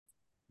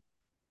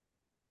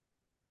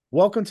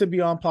Welcome to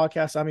Beyond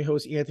Podcast. I'm your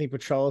host, Anthony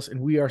Petrellis, and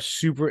we are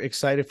super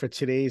excited for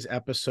today's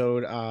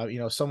episode.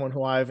 Someone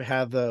who I've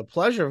had the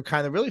pleasure of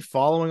kind of really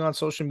following on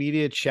social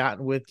media,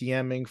 chatting with,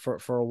 DMing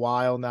for a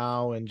while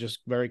now, and just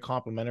very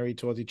complimentary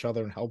towards each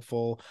other and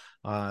helpful.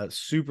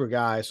 Super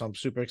guy. So I'm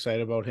super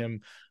excited about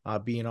him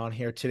being on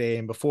here today.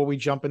 And before we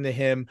jump into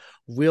him,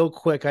 real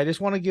quick, I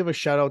just want to give a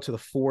shout out to the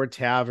Ford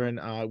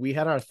Tavern. We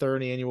had our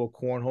third annual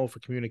Cornhole for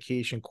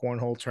Communication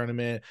Cornhole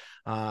tournament.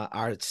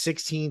 Our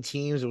 16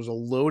 teams. It was a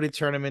loaded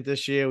tournament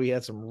this year. We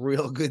had some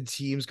real good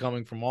teams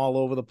coming from all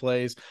over the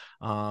place.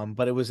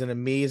 But it was an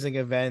amazing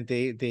event.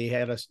 They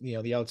had us,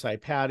 the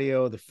outside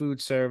patio, the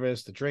food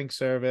service, the drink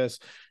service,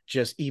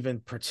 just even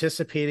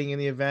participating in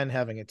the event,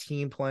 having a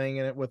team playing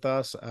in it with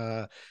us.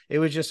 It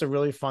was just a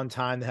really fun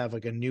time to have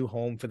like a new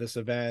home for this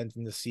event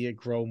and to see it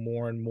grow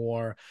more and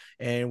more.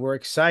 And we're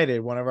excited.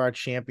 One of our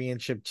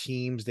championship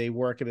teams, they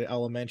work at an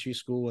elementary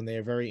school and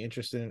they're very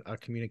interested in a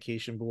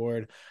communication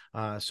board.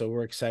 So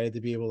we're excited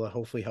to be able to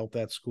hopefully help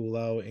that school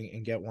out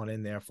and get one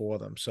in there for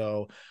them.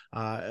 So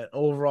an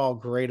overall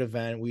great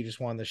event. We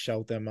just wanted to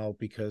shout them out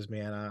because,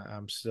 man,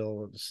 I'm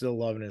still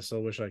loving it.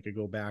 Still wish I could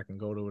go back and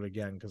go to it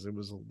again because it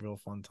was a real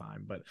fun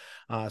time. But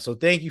so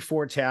thank you,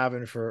 Fort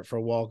Tavern, for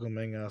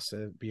welcoming us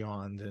at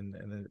Beyond and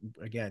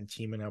again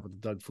teaming up with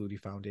the Doug Flutie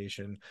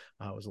Foundation.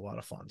 It was a lot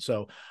of fun.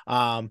 So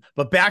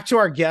but back to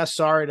our guest.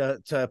 Sorry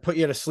to put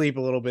you to sleep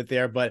a little bit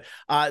there, but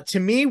to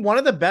me, one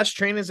of the best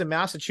trainers in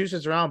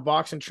Massachusetts around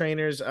boxing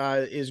trainers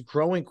is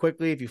growing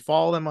quickly. If you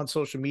follow them on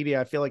social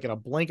media, I feel like in a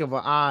blink of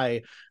an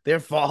eye, their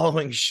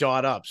following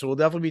shot up. So we'll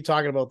definitely be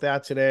talking about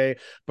that today,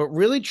 but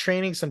really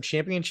training some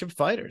championship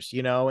fighters,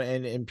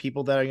 and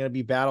people that are going to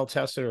be battle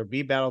tested or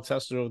be battle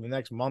tested over the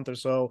next month or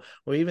so,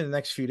 or even the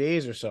next few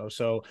days or so.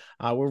 So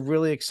we're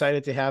really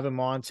excited to have him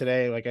on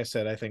today. Like I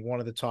said, I think one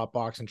of the top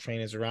boxing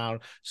trainers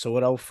around. So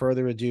without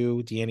further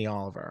ado, Danny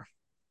Oliver.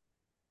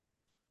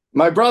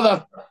 My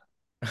brother,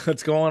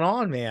 What's going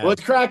on, man?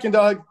 what's cracking,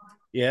 Doug?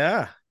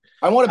 Yeah.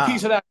 I want a Uh,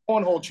 piece of that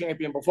cornhole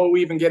champion before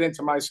we even get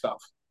into my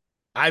stuff.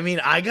 I mean,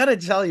 I gotta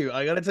tell you,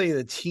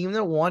 the team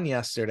that won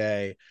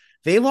yesterday,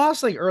 they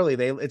lost like early.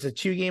 It's a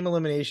 2-game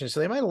elimination, so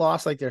they might have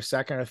lost like their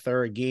second or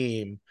third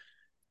game,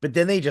 but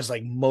then they just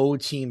like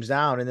mowed teams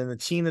down. And then the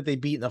team that they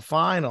beat in the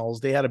finals,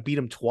 they had to beat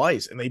them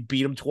twice, and they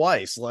beat them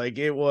twice. Like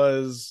it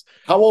was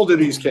How old are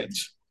these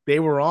kids? they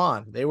were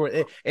on. They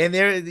were, and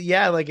they're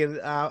yeah, like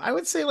I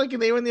would say like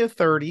they were in their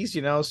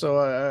 30s, so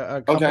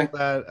a couple Okay.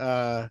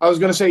 that I was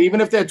going to say,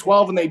 even if they're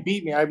 12 and they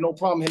beat me, I have no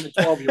problem hitting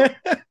a 12-year-old.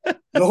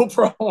 No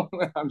problem.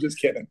 I'm just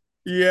kidding.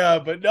 Yeah,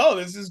 but no,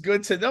 this is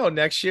good to know.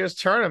 Next year's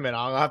tournament,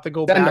 I'll have to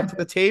go Send back them. to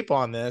the tape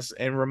on this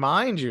and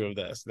remind you of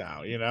this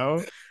now, I'll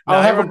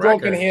Now have you're a on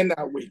broken record. hand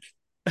that week.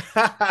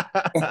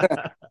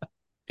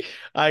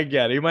 I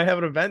get it. You might have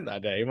an event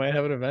that day. You might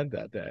have an event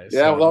that day.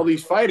 Yeah, with all So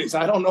these fighters.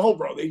 I don't know,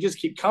 bro. They just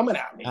keep coming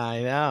at me.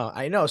 I know,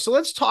 I know. So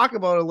let's talk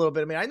about it a little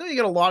bit. I mean, I know you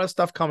got a lot of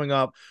stuff coming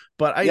up,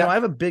 but I Yeah.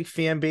 have a big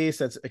fan base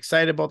that's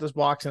excited about this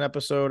boxing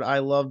episode. I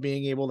love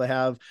being able to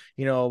have,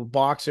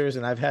 boxers,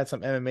 and I've had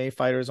some MMA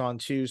fighters on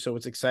too. So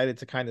it's excited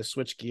to kind of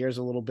switch gears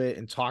a little bit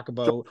and talk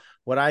about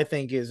what I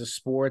think is a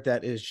sport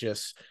that is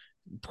just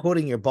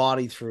putting your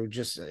body through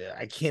just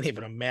I can't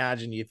even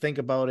imagine. You think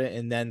about it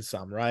and then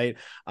some, right?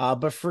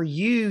 But for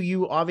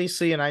you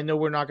obviously, and I know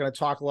we're not going to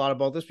talk a lot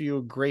about this, but you're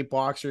a great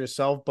boxer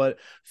yourself. But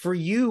for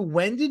you,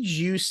 when did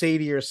you say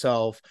to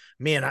yourself,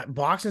 man,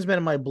 boxing's been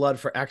in my blood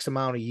for X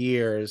amount of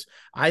years,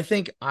 I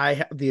think I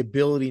have the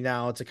ability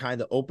now to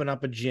kind of open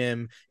up a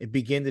gym and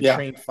begin to Yeah.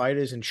 train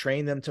fighters and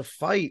train them to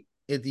fight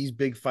at these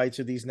big fights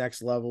or these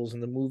next levels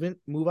and to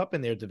move up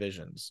in their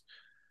divisions?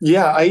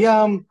 Yeah.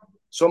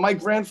 So my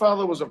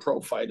grandfather was a pro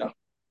fighter,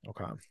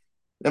 Okay.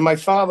 and my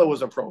father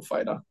was a pro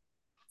fighter.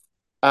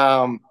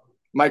 Um,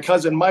 my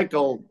cousin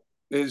Michael,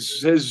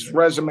 his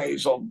resume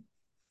is a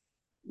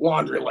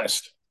laundry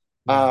list.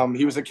 Yeah.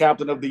 He was the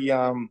captain of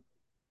the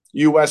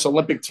U.S.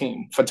 Olympic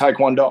team for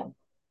Taekwondo.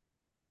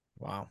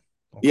 Wow.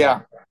 Okay.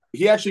 Yeah,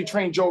 he actually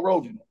trained Joe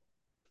Rogan.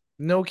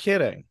 No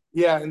kidding.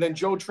 Yeah, and then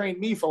Joe trained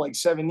me for like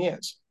 7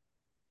 years.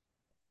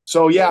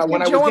 So Let's yeah, when get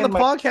I was Joe on the getting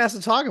my podcast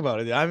to talk about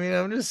it. I mean,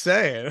 I'm just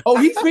saying.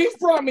 he's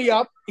brought me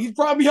up. He's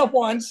brought me up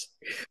once.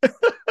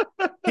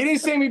 He didn't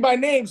say me by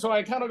name, so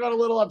I kind of got a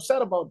little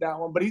upset about that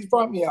one. But he's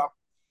brought me up.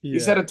 He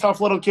said Yeah. a tough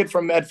little kid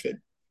from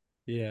Medford.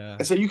 Yeah.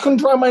 I said, you couldn't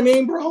draw my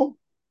name, bro.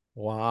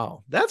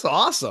 Wow. That's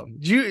awesome.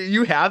 Do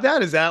you have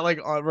that? Is that like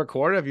on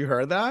record? Have you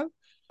heard that?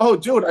 Oh,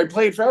 dude, I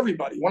played for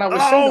everybody when I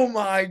was single. Oh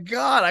my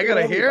God. I I played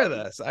gotta hear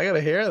everybody. this. I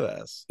gotta hear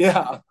this.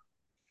 Yeah,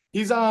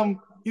 he's an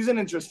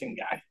interesting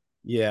guy,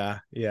 Yeah.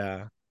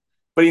 Yeah.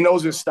 but he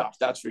knows his stuff.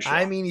 That's for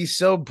I sure. mean, he's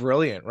so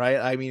brilliant, right?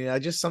 I mean, I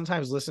just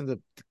sometimes listen to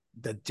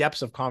the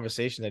depths of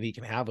conversation that he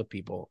can have with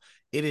people.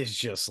 It is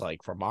just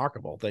like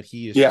remarkable that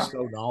he is Yeah, just so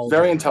very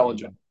knowledgeable.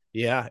 intelligent.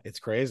 Yeah, it's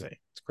crazy.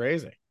 It's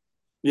crazy.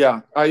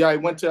 Yeah, I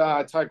went to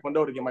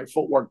Taekwondo to get my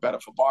footwork better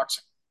for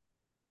boxing.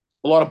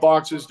 A lot of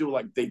boxers do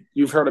like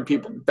you've heard of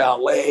people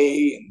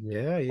ballet and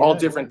Yeah, all yeah,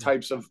 different yeah.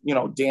 types of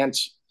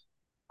dance.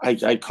 I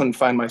couldn't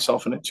find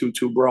myself in a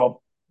tutu,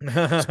 bro.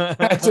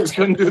 I just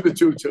couldn't do the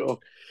tutu.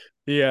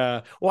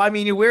 Yeah. Well, I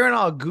mean, you're wearing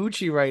all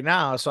Gucci right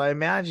now, so I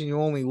imagine you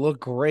only look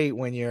great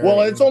when Well,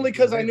 you're it's only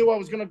because I ready. knew I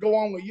was going to go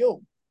on with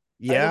you.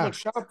 I had to Yeah. look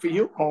sharp for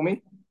you,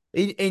 homie.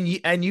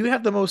 And you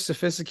have the most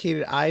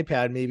sophisticated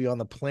iPad maybe on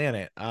the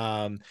planet.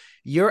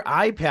 Your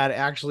iPad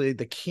actually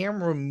the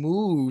camera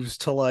moves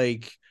to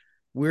like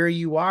where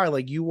you are.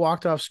 Like you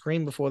walked off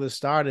screen before this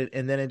started,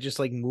 and then it just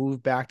like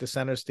moved back to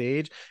center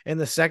stage. And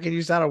the second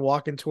you started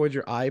walking towards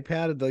your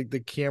iPad, like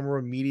the camera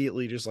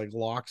immediately just like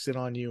locks in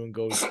on you and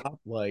goes up.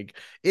 Like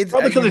it's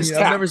Probably I because it's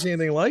mean, I've never tech. seen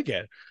anything like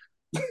it.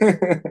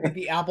 Like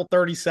the Apple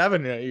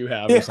 37 that you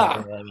have or Yeah,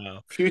 something right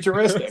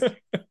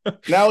futuristic. now.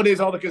 Nowadays,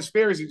 all the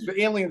conspiracies,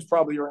 the aliens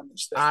probably are in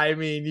this I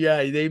mean,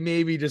 yeah, they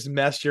maybe just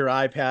messed your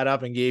iPad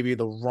up and gave you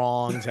the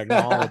wrong thing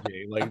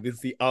technology. Like it's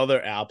the other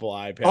Apple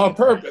on iPad.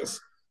 purpose.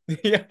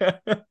 Yeah.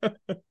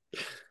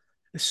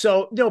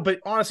 So no, but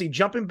honestly,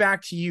 jumping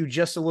back to you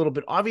just a little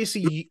bit,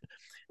 obviously,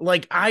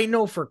 like I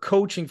know for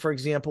coaching, for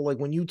example, like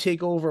when you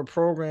take over a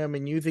program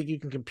and you think you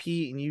can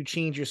compete and you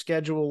change your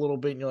schedule a little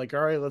bit, and you're like,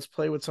 all right, let's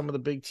play with some of the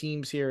big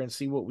teams here and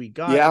see what we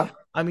got. Yeah,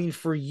 I mean,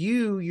 for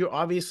you, you're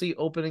obviously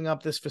opening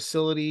up this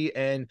facility,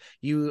 and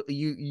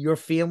your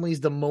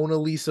family's the Mona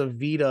Lisa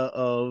Vita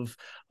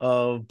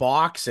of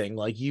boxing.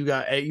 Like you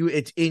got you,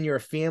 it's in your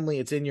family,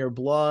 it's in your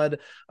blood.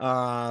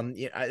 Yeah,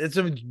 it's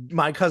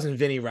my cousin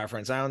Vinny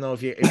reference. I don't know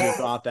if you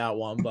got that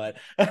one, but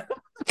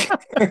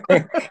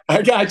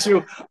I got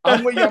you.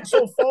 I'm with you. I'm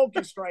so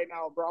focused right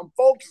now, bro. I'm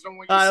focused on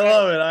what you're I saying.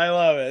 love it. I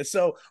love it.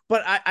 So,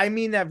 but I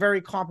mean that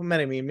very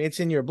complimentary. I mean, it's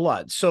in your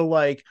blood. So,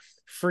 like,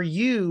 for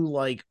you,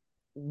 like,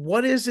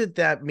 what is it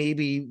that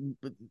maybe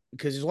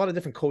because there's a lot of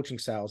different coaching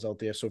styles out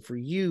there. So, for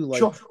you, like,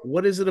 Sure.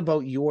 what is it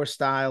about your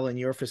style and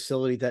your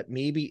facility that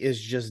maybe is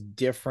just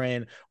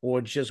different or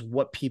just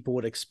what people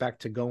would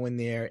expect to go in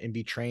there and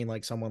be trained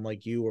like someone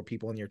like you or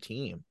people on your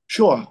team?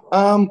 Sure.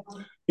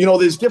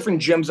 There's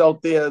different gyms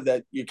out there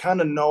that you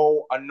kind of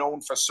know are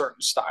known for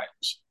certain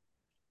styles.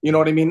 You know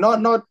Yeah. what I mean?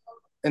 Not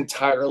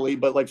entirely,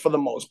 but like for the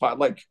most part.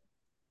 Like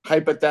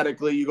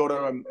hypothetically, you go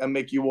to a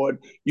Mickey Wood,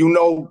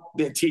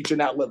 they're teaching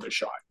that liver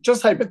shot.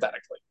 Just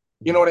hypothetically.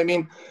 You know Yeah. what I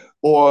mean?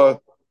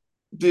 Or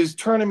there's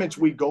tournaments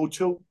we go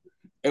to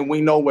and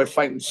we know we're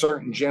fighting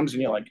certain gyms,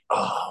 and you're like,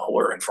 oh,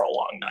 we're in for a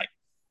long night.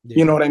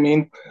 You know Yeah. what I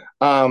mean?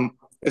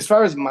 As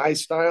far as my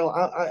style,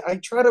 I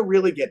try to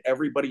really get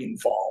everybody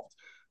involved.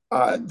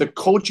 The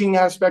coaching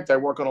aspect, I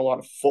work on a lot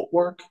of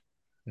footwork.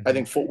 I Mhm.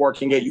 think footwork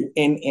can get you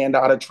in and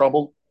out of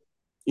trouble.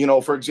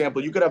 For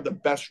example, you could have the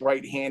best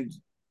right hand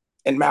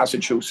in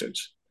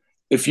Massachusetts.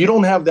 If you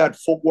don't have that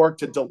footwork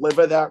to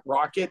deliver that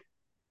rocket,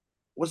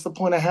 what's the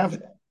point of having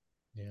it?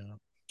 Yeah.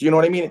 Do you know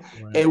what I mean?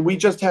 Right. And we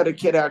just had a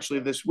kid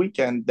actually this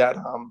weekend that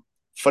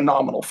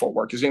phenomenal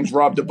footwork. His name's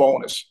Rob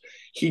DeBonis.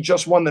 He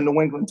just won the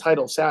New England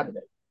title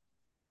Saturday.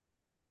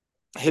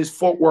 His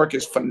footwork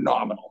is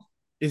phenomenal.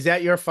 Is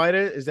that your fighter?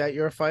 Is that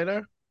your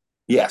fighter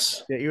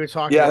Yes. that you were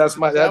talking Yeah, about? that's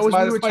my That that's was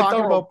my we that's were my talking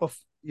thorough about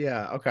before.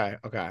 Yeah. Okay.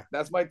 Okay.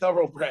 that's my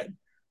thoroughbred.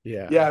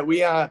 Yeah. Yeah,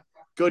 we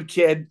good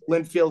kid,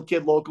 Linfield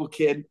kid, local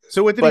kid.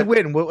 So what did he But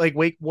win?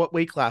 What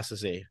weight class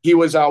is he? he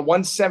was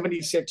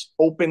 176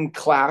 open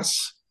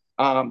class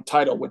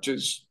title, which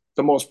is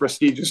the most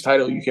prestigious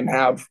title you can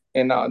have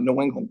in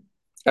New England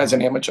as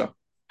an Wow. amateur.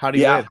 How'd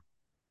he Yeah. win?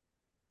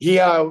 He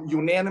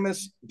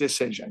unanimous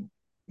decision.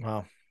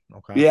 Wow.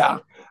 Okay. Yeah.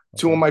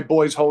 Two Okay. of my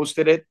boys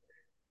hosted it.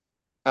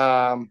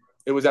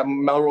 It was at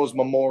Melrose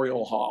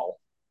Memorial Hall.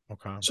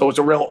 Okay. So it's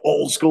a real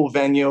old school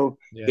venue.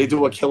 Yeah. They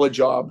do a Yeah. killer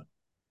job.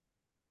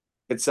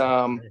 It's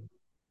Great.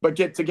 but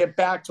get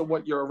back to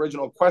what your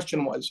original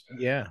question was.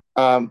 Yeah.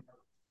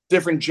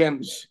 Different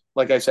gyms,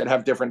 like I said,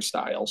 have different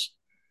styles.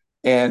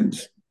 And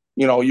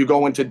you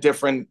go into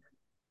different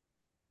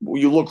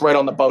you look right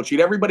on the bout sheet.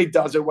 Everybody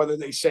does it, whether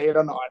they say it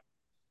or not.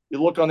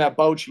 You look on that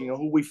bout sheet,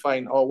 who we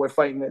fighting? Oh, we're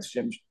fighting this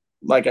gym.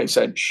 Like I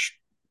said,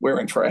 we're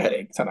in for a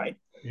headache tonight.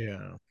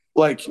 Yeah.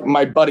 Like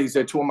my buddies,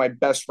 they're two of my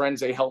best friends.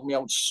 They helped me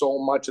out so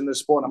much in this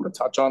sport. I'm going to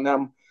touch on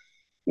them.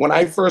 When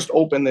I first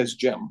opened this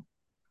gym,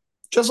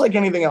 just like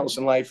anything else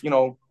in life,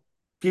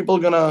 people are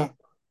going to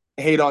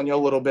hate on you a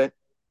little bit.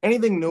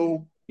 Anything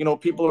new,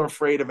 people are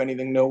afraid of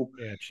anything new.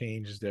 Yeah.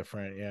 Change is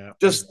different. Yeah.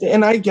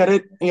 And I get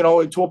it,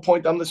 to a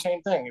point, I'm the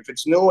same thing. If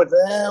it's new,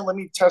 let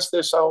me test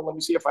this out. Let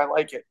me see if I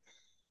like it.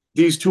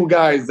 These two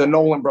guys, the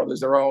Nolan brothers,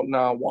 they're out in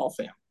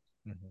Waltham.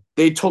 Mhm.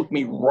 They took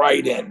me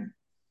right in.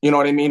 You know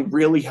what I mean?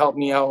 Really helped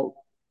me out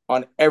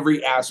on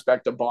every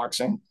aspect of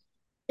boxing.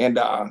 And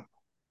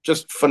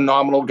just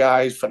phenomenal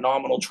guys,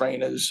 phenomenal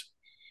trainers.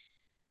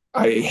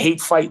 I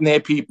hate fighting their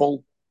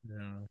people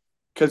Yeah.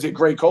 because they're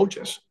great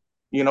coaches.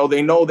 They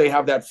know they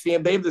have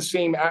they have the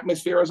same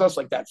atmosphere as us,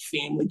 like that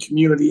family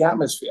community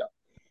atmosphere.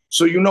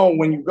 So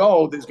when you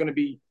go, there's going to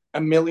be a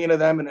million of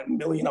them and a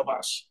million of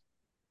us.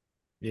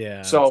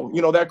 Yeah. So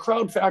that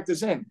crowd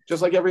factors in,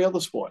 just like every other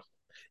sport.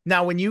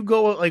 Now, when you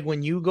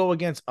go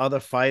against other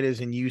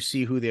fighters and you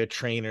see who their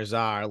trainers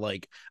are,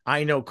 like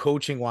I know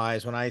coaching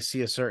wise, when I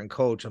see a certain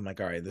coach, I'm like,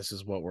 all right, this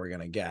is what we're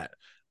gonna get.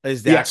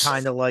 Is that Yes,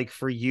 kind of like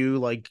for you,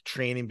 like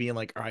training, being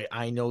like, all right,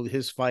 I know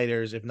his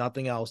fighters, if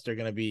nothing else, they're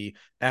going to be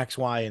X,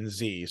 Y, and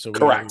Z. So we got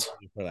to be correct.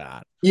 ready for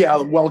that. Yeah,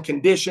 well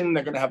conditioned.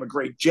 They're going to have a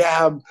great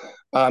jab.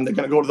 They're going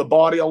to go to the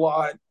body a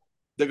lot.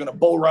 They're going to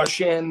bull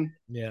rush in.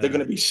 They're going Yeah.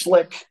 to be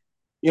slick.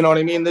 You know what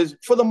I mean? There's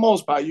for the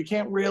most part, you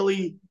can't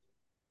really,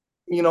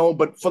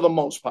 but for the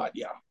most part,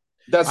 yeah,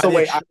 that's Are the there,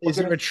 way I is look at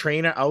there it. a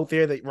trainer out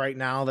there that right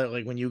now that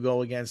like when you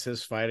go against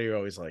this fighter, you're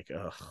always like,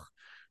 ugh,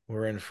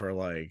 we're in for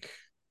like,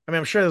 I mean,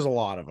 I'm sure there's a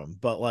lot of them,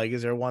 but like,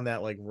 is there one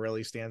that like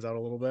really stands out a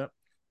little bit?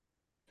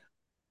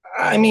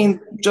 I mean,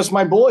 just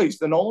my boys,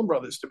 the Nolan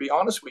brothers. To be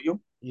honest with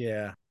you,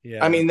 Yeah. I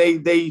Yeah. mean,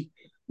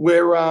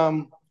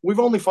 we've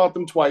only fought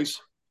them twice,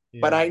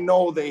 but Yeah. I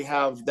know they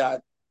have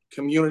that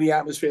community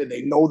atmosphere.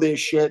 They know their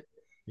shit.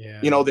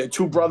 Yeah. They're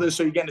two brothers,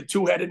 so you're getting a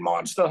two-headed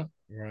monster.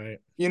 Right.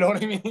 You know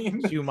what I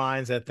mean? Two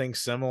minds that think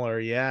similar.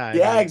 Yeah. I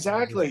Yeah, mean, just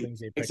exactly, things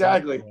they pick up.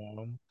 exactly.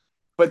 From.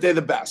 But they're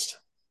the best.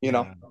 You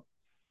know. Yeah.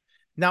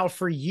 Now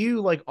for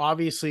you, like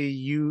obviously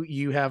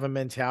you have a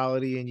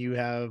mentality and you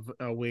have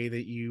a way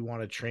that you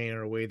want to train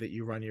or a way that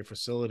you run your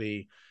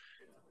facility.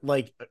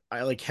 Like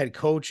I like head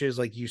coaches,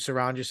 like you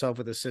surround yourself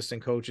with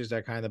assistant coaches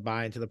that kind of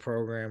buy into the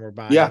program or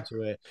buy Yeah,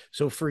 into it.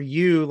 So for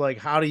you, like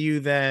how do you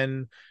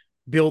then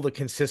build a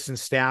consistent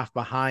staff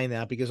behind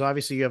that? Because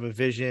obviously you have a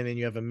vision and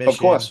you have a of mission.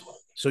 course.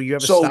 So you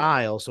have a So,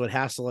 style, so it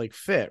has to like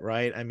fit,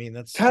 right? I mean,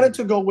 that's kind of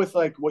to go with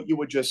like what you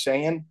were just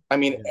saying. I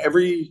mean, yeah.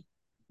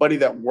 everybody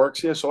that works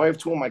here. So I have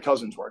two of my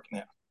cousins working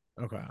here.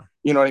 Okay.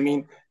 You know what I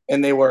mean?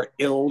 And they were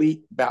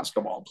elite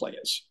basketball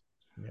players.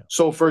 Yeah.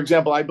 So, for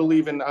example, I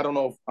believe in, I don't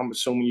know if I'm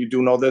assuming you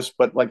do know this,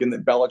 but like in the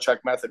Belichick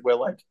method, where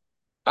like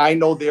I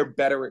know they're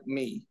better at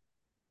me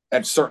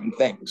at certain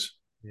things.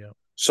 Yeah.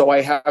 So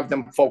I have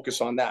them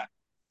focus on that.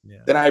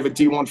 Yeah. Then I have a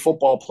D1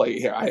 football player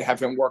here. I have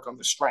him work on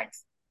the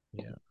strength.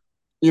 Yeah.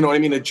 You know what I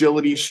mean?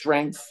 Agility,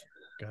 strength,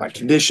 my Gotcha.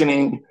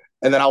 conditioning,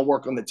 and then I'll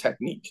work on the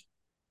technique.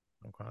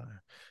 Okay.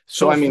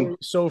 So, I mean,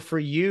 So for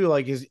you,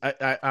 like, is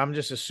I'm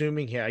just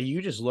assuming here, are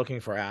you just looking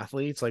for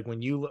athletes? Like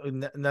when you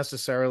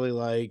necessarily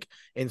like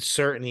in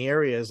certain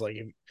areas, like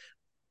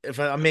if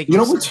I'm you making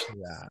know what's, sense of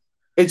that.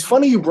 it's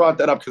funny you brought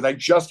that up because I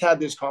just had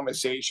this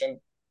conversation,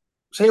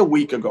 say a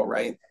week ago,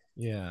 right?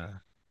 Yeah.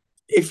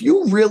 If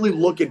you really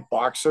look at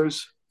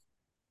boxers,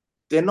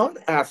 they're not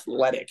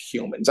athletic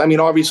humans. I mean,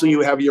 obviously,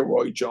 you have your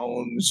Roy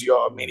Jones,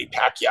 your Manny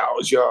Yeah.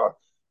 Pacquiao's, your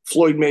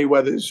Floyd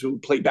Mayweather's who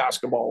play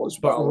basketball as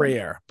But well. And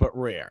rare, but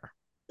rare.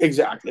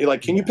 exactly,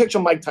 like, can you Yeah. picture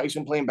Mike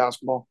Tyson playing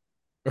basketball?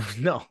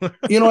 No.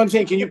 You know what I'm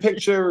saying? Can you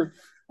picture?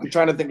 I'm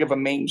trying to think of a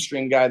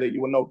mainstream guy that you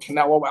would know,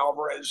 Canelo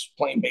Alvarez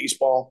playing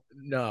baseball.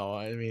 No,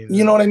 I mean,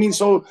 You know what I mean?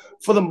 So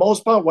for the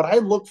most part, what I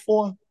look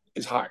for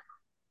is heart.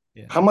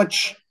 yeah. How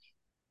much?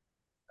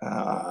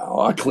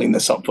 I'll clean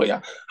this up for you.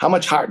 How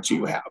much heart do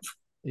you have?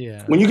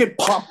 Yeah. When you get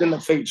popped in the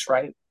face,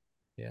 right?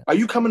 Yeah. Are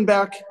you coming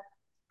back?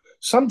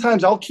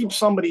 Sometimes I'll keep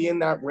somebody in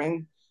that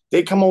ring.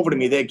 They come over to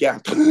me, they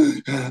gap.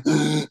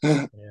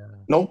 Yeah.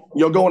 Nope,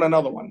 you're going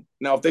another one.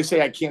 Now, if they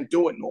say I can't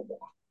do it no more,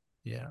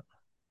 Yeah.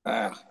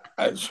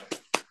 see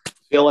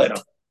you later.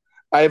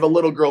 I have a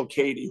little girl,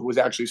 Katie, who was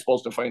actually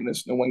supposed to fight in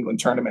this New England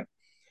tournament.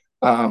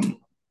 Um,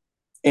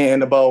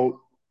 and about,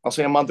 I'll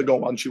say a month ago,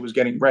 when she was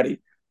getting ready,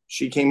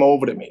 she came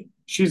over to me.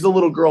 She's the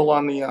little girl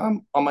on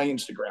my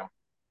Instagram,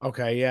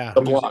 Okay. Yeah.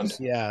 the Who's blonde,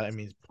 just, yeah. I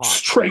mean, pop.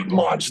 straight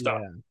monster,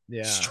 Yeah.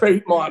 Yeah.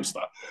 straight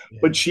monster.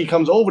 But Yeah. she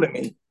comes over to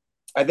me.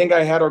 I think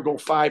I had her go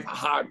 5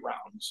 hard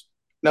rounds.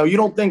 Now, you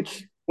don't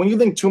think, when you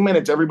think 2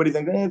 minutes, everybody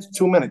thinks, it's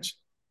 2 minutes.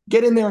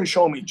 Get in there and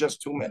show me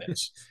just 2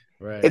 minutes.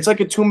 Right. It's like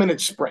a 2 minute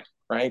sprint,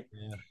 right?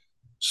 Yeah.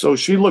 So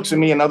she looks at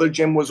me. Another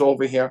gym was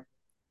over here,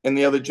 and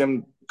the other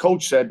gym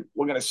coach said,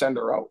 "We're going to send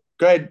her out."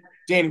 Go ahead,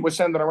 Danny. We're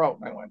sending her out.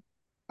 And I went.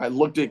 I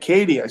looked at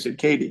Katie. I said,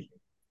 "Katie,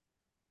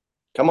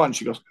 come on."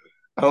 She goes,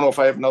 "I don't know if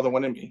I have another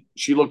one in me."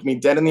 She looked me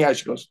dead in the eye.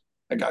 She goes,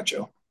 "I got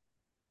you."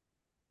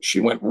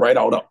 She went right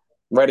out up,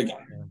 right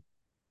again. Yeah.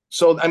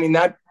 So I mean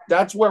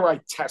that's where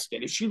I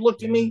tested. If she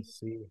looked at Yeah. me,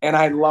 See. and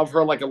I love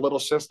her like a little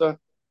sister,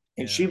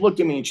 and she Yeah. looked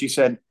at me and she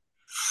said,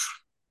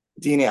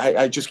 "Danny,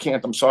 I just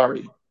can't. I'm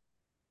sorry."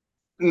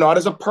 Not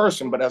as a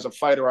person, but as a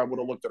fighter, I would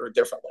have looked at her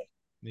differently.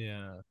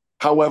 Yeah.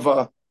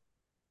 However,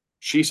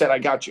 she said, "I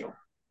got you."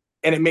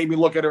 And it made me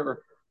look at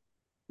her.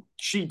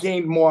 She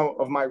gained more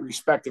of my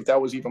respect, if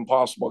that was even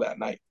possible, that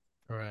night.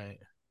 Right.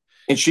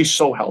 And she's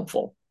so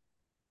helpful.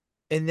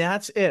 And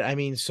that's it. I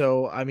mean,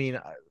 so I mean,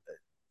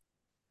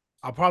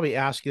 I'll probably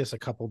ask you this a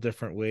couple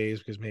different ways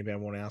because maybe I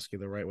won't ask you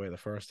the right way the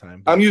first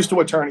time. I'm used to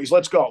attorneys.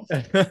 Let's go.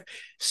 But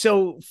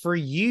so for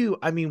you,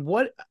 I mean,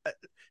 what?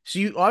 So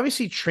you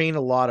obviously train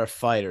a lot of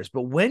fighters,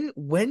 but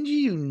when do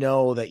you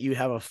know that you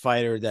have a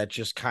fighter that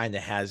just kind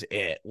of has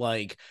it,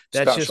 like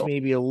that's just Special.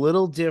 maybe a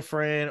little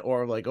different,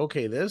 or like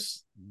okay,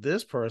 this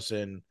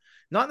person,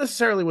 not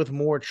necessarily with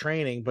more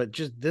training, but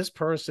just this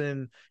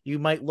person, you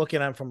might look at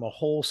them from a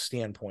whole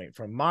standpoint,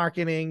 from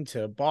marketing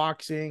to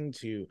boxing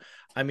to,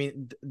 I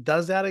mean,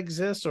 does that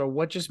exist, or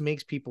what just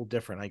makes people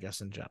different? I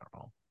guess in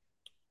general.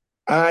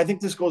 I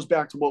think this goes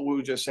back to what we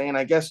were just saying.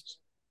 I guess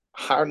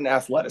heart and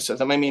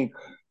athleticism. I mean,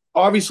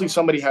 obviously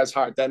somebody has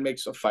heart that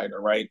makes a fighter,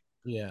 right?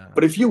 Yeah.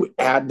 But if you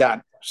add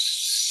that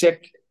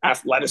sick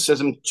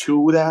athleticism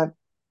to that,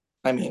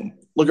 I mean,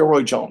 look at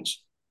Roy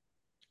Jones.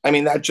 I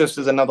mean, that just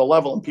is another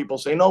level. And people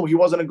say, no, he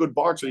wasn't a good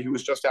boxer. He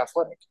was just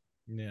athletic.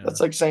 Yeah. That's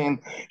like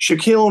saying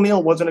Shaquille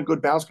O'Neal wasn't a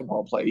good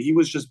basketball player. He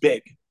was just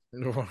big.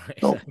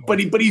 Right. No, but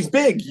he's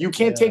big. You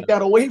can't Yeah. take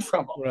that away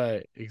from him. Right.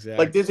 Like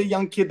Exactly. there's a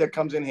young kid that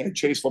comes in here,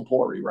 Chase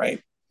Lapori,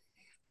 right?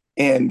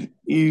 And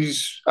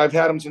I've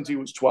had him since he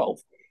was 12.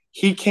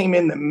 He came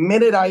in the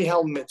minute I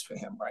held mitts for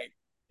him, right?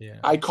 Yeah.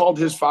 I called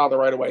his father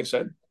right away. I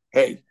said,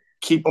 "Hey,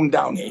 keep him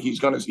down here.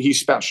 He's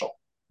special."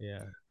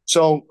 Yeah.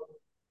 So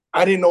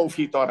I didn't know if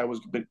he thought I was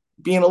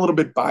being a little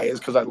bit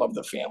biased because I love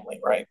the family,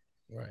 right?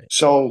 Right.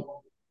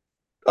 So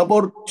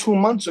about 2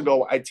 months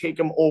ago, I take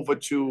him over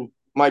to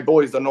my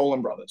boys, the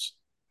Nolan brothers,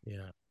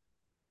 Yeah.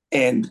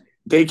 and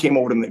they came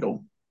over to him. They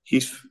go,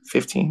 "He's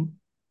 15.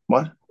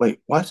 What? Wait,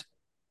 what?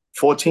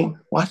 14?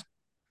 What?"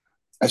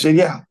 I said,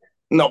 "Yeah."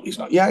 "No, he's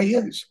not." "Yeah, he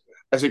is."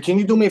 I said, "Can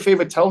you do me a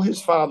favor? Tell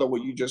his father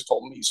what you just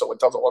told me so it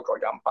doesn't look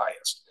like I'm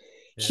biased."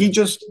 He Yeah.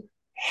 just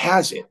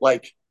has it.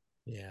 Like,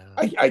 Yeah.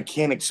 I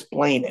can't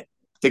explain it.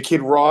 The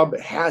kid Rob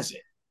has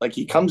it. Like,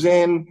 he comes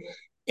in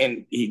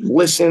and he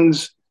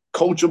listens,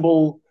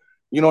 coachable.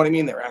 You know what I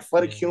mean? They're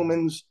athletic Yeah.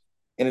 humans.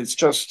 And it's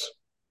just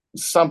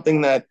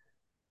something that,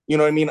 you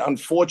know what I mean?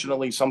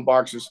 Unfortunately, some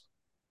boxers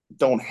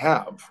don't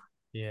have.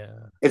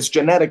 Yeah. It's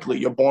genetically,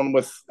 you're born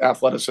with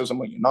athleticism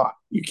or you're not.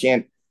 You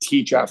can't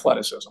teach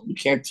athleticism. You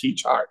can't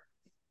teach art.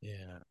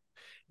 Yeah.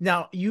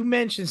 Now, you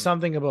mentioned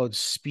something about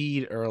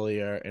speed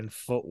earlier and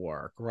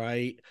footwork,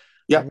 right?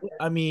 Yep,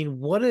 I mean,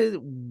 what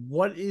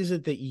is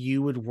it that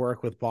you would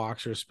work with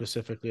boxers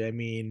specifically? I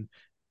mean,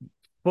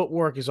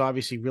 footwork is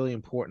obviously really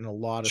important in a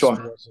lot of sure.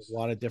 sports. There's a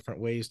lot of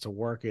different ways to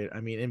work it.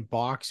 I mean, in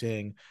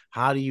boxing,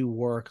 how do you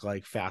work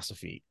like fast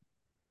feet?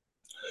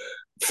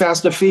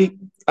 Faster feet.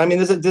 I mean,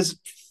 there's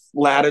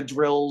ladder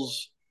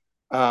drills.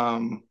 So I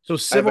have a.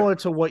 similar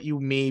to what you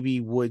maybe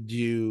would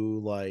do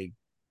like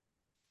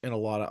in a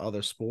lot of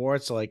other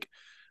sports, like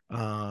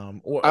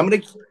I'm gonna. or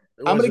is it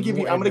more I'm gonna give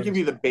you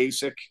interesting? the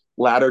basic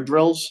ladder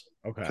drills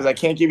because I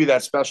Okay. can't give you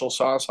that special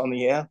sauce on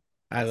the air.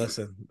 I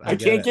listen, I I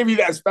get can't it. give you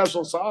that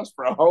special sauce,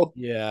 bro.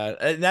 Yeah,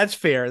 and that's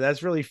fair.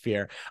 That's really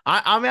fair.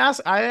 I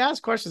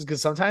ask questions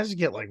because sometimes you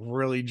get like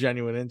really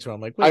genuine into it. I'm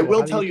like, wait, I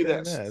well, will how do you tell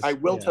you train this. I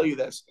this? will tell Yeah. you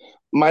this.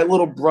 My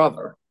little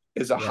brother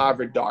is a Yeah.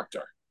 Harvard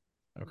doctor,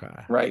 Okay.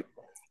 right?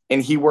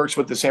 And he works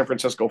with the San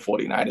Francisco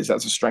 49ers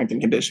as a strength and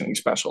conditioning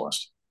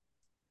specialist.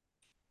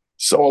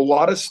 So a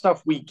lot of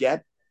stuff we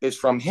get is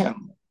from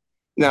him.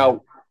 Yeah.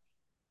 Now,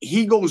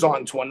 he goes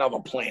on to another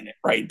planet,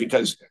 right?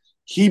 Because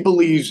he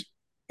believes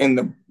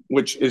in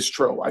which is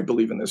true. I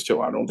believe in this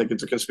too. I don't think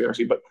it's a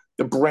conspiracy, but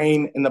the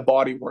brain and the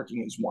body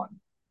working is one.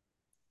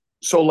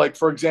 So, like,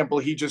 for example,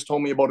 he just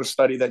told me about a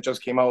study that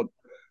just came out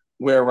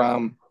where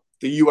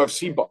the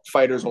UFC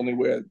fighters only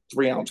wear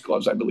 3 ounce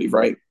gloves, I believe,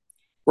 right?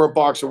 Where a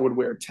boxer would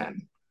wear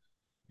 10.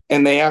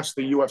 And they asked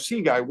the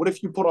UFC guy, what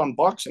if you put on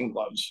boxing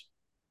gloves?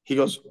 He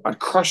goes, I'd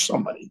crush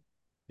somebody.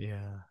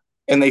 Yeah.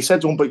 And they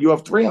said to him, but you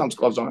have 3 ounce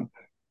gloves on.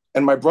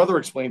 And my brother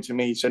explained to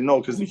me, he said, no,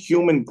 because the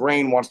human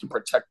brain wants to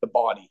protect the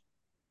body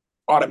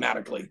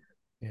automatically.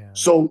 Yeah.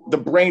 So the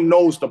brain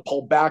knows to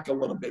pull back a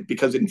little bit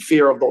because in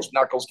fear of those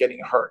knuckles getting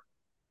hurt.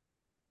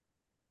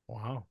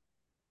 Wow.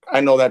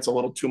 I know that's a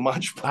little too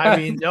much, I but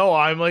mean, no,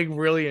 I'm like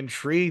really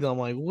intrigued. I'm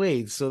like,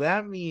 wait, so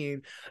that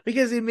mean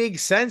because it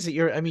makes sense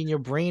that I mean, your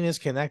brain is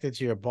connected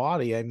to your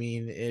body. I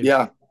mean,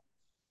 yeah.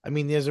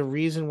 there's a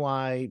reason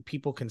why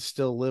people can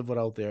still live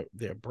without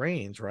their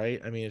brains, right?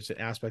 I mean, it's an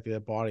aspect of their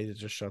body that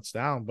just shuts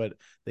down, but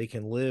they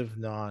can live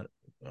not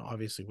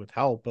obviously with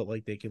help, but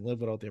like they can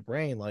live without their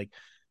brain. Like,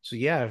 so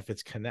yeah, if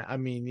it's connect, I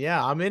mean,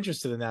 yeah, I'm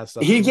interested in that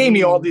stuff. He To gave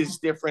me all me, these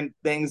different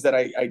things that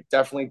I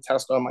definitely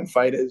test on my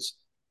fighters.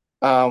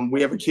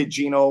 We have a kid,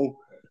 Gino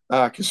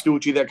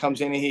Castucci, that comes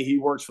in. He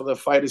works for the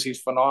fighters. He's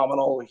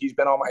phenomenal. He's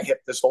been on my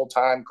hip this whole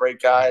time. Great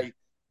guy.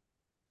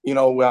 You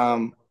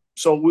know,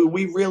 so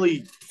we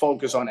really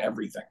focus on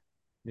everything,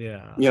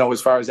 yeah. you know, as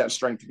far as that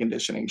strength and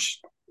conditioning.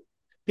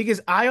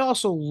 Because I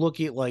also look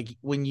at like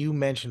when you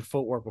mentioned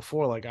footwork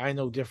before, like I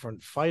know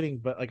different fighting,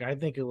 but like I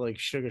think of like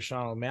Sugar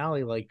Sean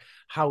O'Malley, like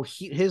how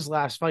his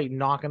last fight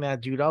knocking that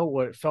dude out,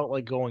 what it felt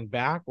like going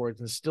backwards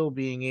and still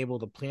being able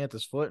to plant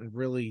his foot and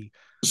really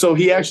So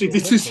he actually, still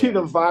did hit you see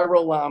there.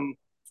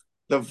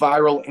 the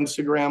viral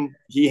Instagram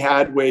he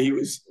had where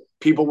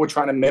people were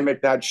trying to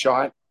mimic that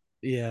shot?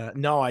 Yeah,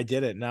 no, I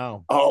did it.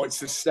 No, Oh, it's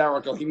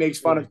hysterical. He makes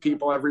fun yeah, of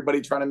people, everybody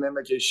trying to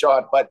mimic his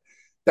shot, but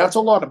that's a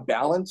lot of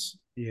balance.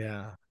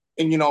 yeah,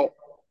 And, you know,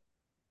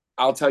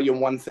 I'll tell you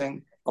one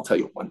thing. I'll tell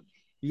you one.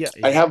 yeah,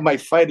 I yeah, have my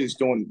fighters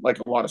doing like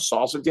a lot of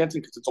salsa dancing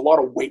because it's a lot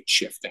of weight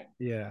shifting.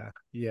 yeah,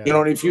 You know,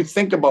 yeah, and if you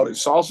think about it,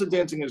 salsa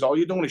dancing is all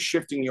you're doing is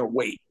shifting your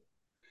weight.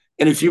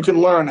 And if you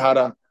can learn how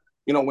to,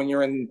 you know, when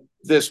you're in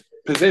this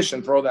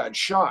position, throw that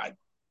shot,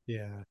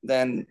 yeah.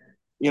 then,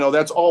 you know,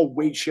 that's all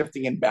weight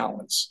shifting and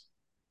balance.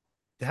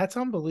 That's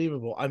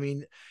unbelievable. I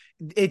mean,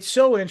 it's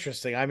so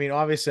interesting. I mean,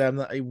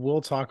 obviously,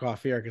 we'll talk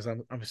off air because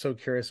I'm so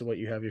curious of what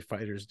you have your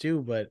fighters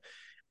do. But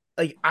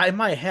like, in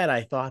my head,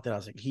 I thought that I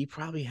was like, he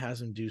probably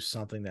has him do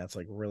something that's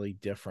like really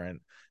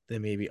different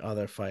than maybe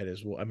other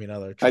fighters will. I mean,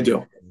 other I trainers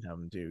do. have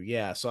him do.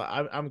 Yeah. So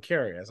I'm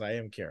curious. I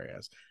am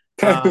curious.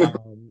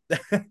 Um,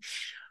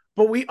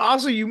 But we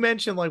also, you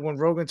mentioned like when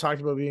Rogan talked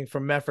about being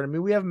from Medford. I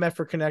mean, we have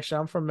Medford connection.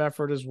 I'm from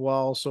Medford as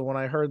well. So when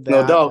I heard No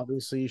that, doubt.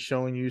 obviously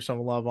showing you some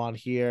love on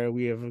here,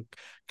 we have a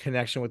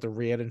connection with the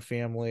Riordan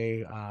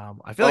family. I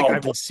feel like Oh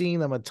I've boy. been seeing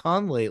them a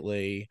ton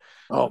lately.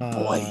 Oh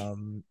boy.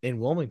 In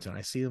Wilmington,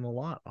 I see them a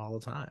lot all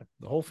the time.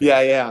 The whole Yeah,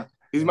 family. yeah.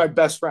 He's Yeah, my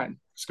best friend,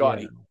 yeah,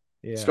 Scotty.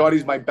 yeah,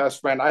 Scotty's my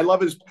best friend. I love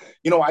his,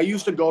 I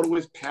used to go to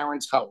his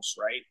parents' house,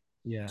 right?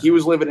 He yeah.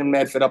 was living in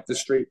Medford up the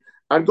street.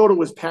 I'd go to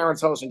his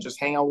parents' house and just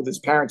hang out with his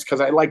parents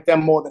because I like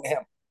them more than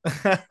him.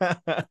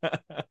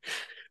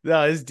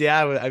 No, his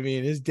dad was, I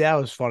mean, his dad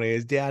was funny.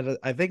 His dad,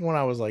 I think when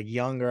I was like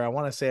younger, I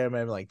want to say I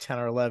maybe like 10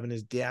 or 11,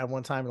 his dad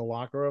one time in the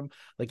locker room,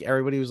 like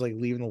everybody was like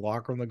leaving the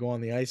locker room to go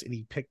on the ice, and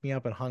he picked me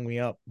up and hung me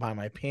up by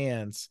my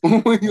pants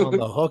on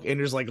the hook and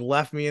just like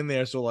left me in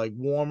there. So like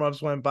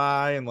warm-ups went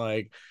by and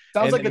like,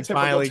 Sounds and like then a he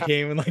typical finally town.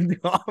 came and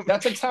like,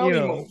 That's a you townie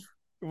know, move.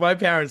 my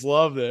parents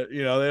loved it.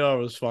 You know, they thought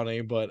it was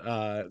funny, but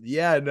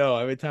yeah, no,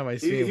 every time I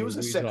see He him, was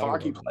a we sick talk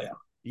hockey about it. player.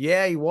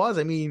 Yeah, he was.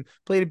 I mean,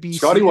 played at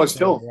Scotty BC, I was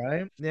think, too.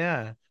 right?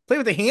 Yeah. Played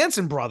with the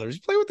Hanson brothers.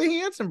 He played with the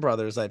Hanson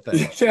brothers, I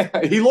think. Yeah,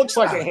 he looks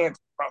like a Yeah.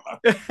 handsome brother.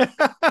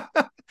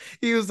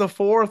 He was the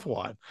fourth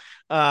one.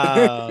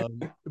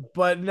 Um,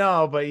 but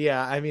no, but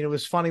yeah, I mean, it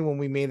was funny when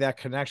we made that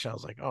connection. I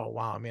was like, oh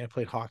wow, I mean, I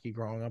played hockey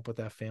growing up with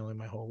that family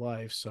my whole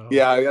life. So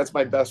Yeah, that's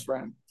my best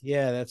friend.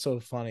 yeah, that's so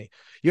funny.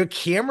 Your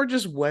camera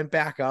just went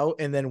back out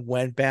and then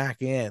went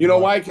back You in. know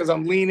Like, why? Because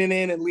I'm leaning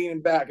in and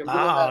leaning back. I'm doing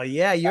oh that.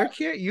 yeah,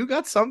 you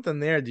got something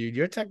there, dude.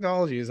 Your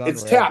technology is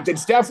It's unreal. tapped.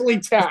 It's definitely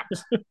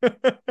tapped.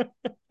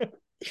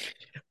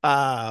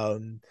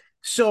 Um,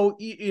 so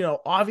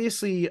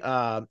obviously,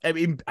 I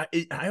mean,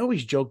 I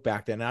always joke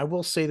back then. And I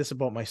will say this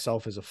about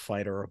myself as a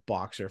fighter or a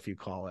boxer, if you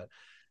call it.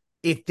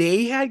 If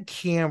they had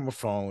camera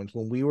phones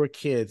when we were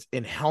kids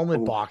in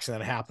helmet Ooh. boxing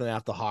that happened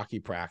after hockey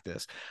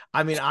practice,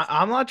 I mean,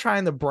 I'm not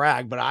trying to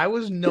brag, but I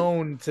was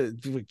known to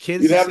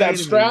kids You'd to have say that to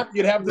me, strap.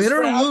 You'd have the win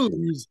or strap.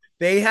 lose,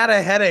 they had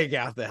a headache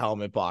after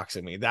helmet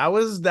boxing me. That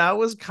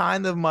was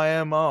kind of my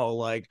MO.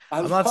 Like, I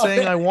I'm not love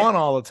saying it. I won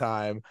all the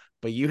time,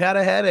 but you had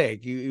a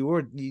headache.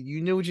 You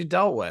knew what you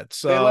dealt with.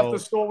 They left the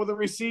So store with a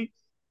receipt.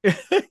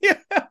 yeah.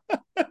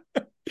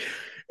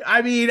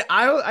 I mean,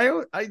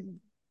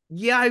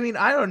 yeah, I mean,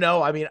 I don't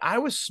know. I mean, I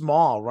was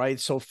small, right?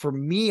 So for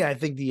me, I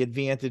think the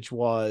advantage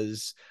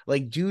was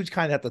like dudes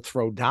kind of have to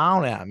throw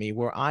down at me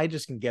where I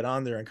just can get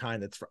on there and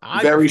kind of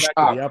I Very perfected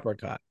the sharp.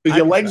 uppercut. Because I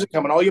your legs are perfected.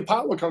 coming. All your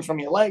power comes from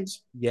your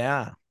legs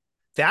Yeah.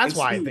 That's and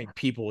why I speed. think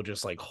people were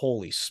just like,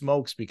 holy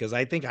smokes, because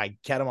I think I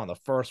kept him on the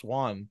first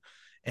one.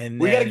 And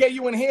We got to then, get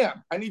you in here.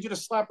 I need you to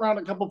slap around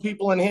a couple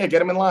people in here. Get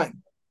them in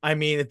line. I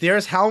mean, if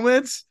there's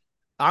helmets,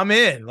 I'm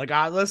in. Like,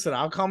 listen,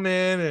 I'll come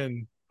in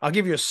and I'll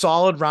give you a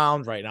solid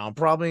round right now. I'm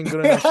probably in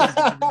good enough shape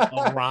to give you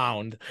a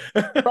round.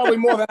 Probably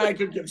more than I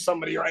could give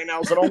somebody right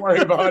now, so don't worry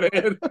about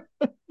it.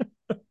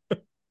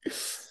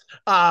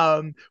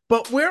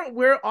 But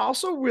we're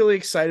also really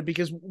excited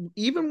because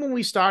even when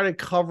we started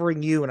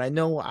covering you, and I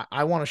know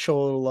I want to show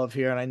a little love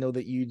here, and I know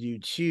that you do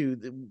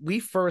too. We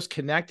first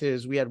connected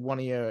as we had one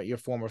of your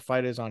former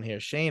fighters on here,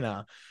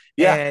 Shayna,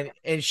 Yeah.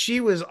 and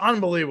she was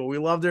unbelievable. We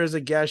loved her as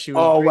a guest. She was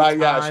a Oh, great well,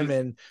 yeah. time, She's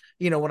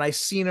and when I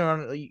seen her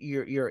on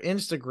your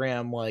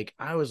Instagram, like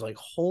I was like,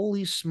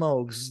 holy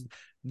smokes.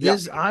 yeah,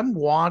 I'm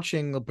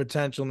watching the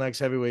potential next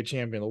heavyweight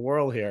champion of the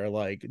world here.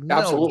 Like, no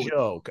absolutely.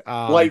 joke.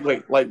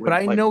 Lightweight, But lightweight,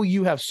 I know lightweight.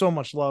 you have so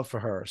much love for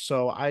her,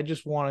 so I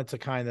just wanted to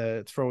kind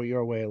of throw it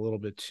your way a little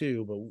bit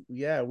too. But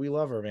yeah, we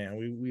love her, man.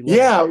 We love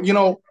her.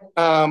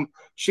 Yeah,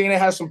 Shayna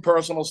has some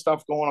personal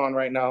stuff going on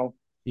right now.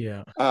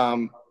 Yeah,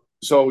 Um,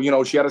 so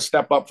she had to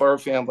step up for her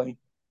family.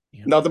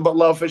 yeah, Nothing but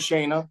love for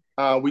Shayna.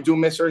 We do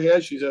miss her here.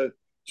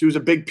 She was a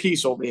big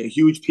piece over here, a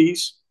huge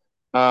piece.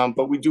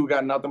 But we do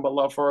got nothing but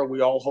love for her.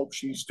 We all hope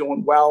she's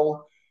doing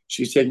well.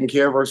 She's taking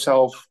care of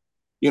herself.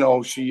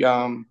 She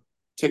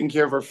taking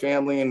care of her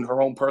family and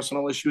her own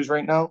personal issues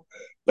right now.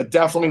 But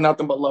definitely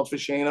nothing but love for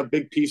Shayna.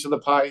 Big piece of the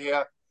pie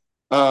here.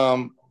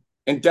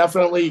 And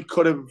definitely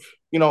could have,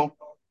 you know,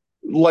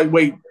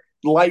 lightweight,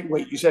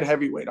 lightweight. You said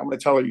heavyweight. I'm going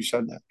to tell her you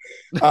said that.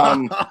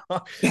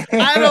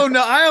 I don't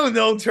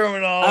know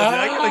terminology.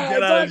 I gotta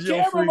get It's out on of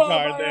jail camera, free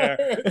card motherfucker. there.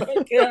 It's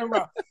on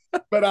camera.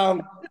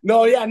 But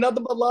no, yeah,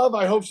 nothing but love.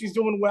 I hope she's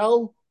doing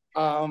well.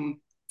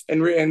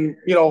 And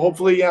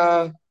hopefully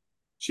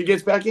she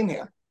gets back in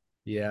here.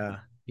 Yeah,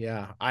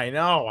 yeah, I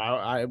know.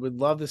 I would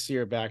love to see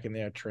her back in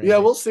there Yeah,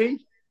 training. we'll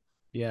see.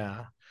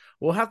 Yeah,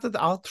 we'll have to.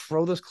 I'll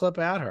throw this clip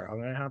at her. I'm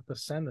gonna have to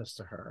send this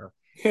to her.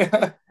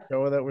 Yeah,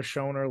 Show her that we're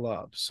showing her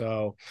love.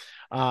 So,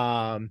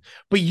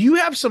 but you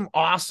have some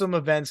awesome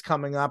events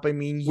coming up. I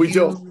mean, we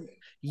do.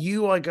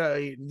 you like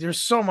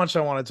there's so much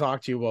I want to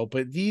talk to you about,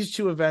 but these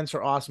two events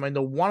are awesome. I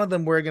know one of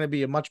them we're going to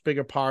be a much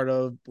bigger part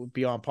of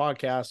beyond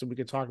podcast, and we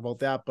could talk about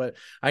that. But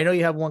I know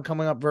you have one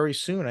coming up very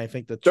soon. I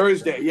think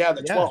Thursday, yeah,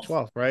 the yeah, 12th.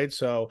 12th, right?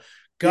 So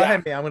go Yeah,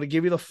 ahead, man. I'm going to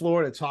give you the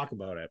floor to talk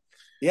about it.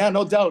 yeah,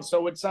 no doubt.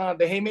 So it's the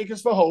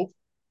Haymakers for Hope.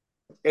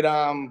 It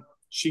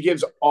she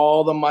gives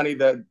all the money.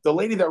 The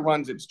lady that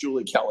runs it's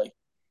Julie Kelly,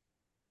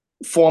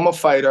 former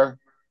fighter,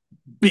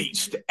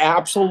 beast,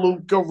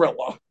 absolute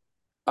gorilla.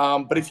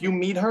 But if you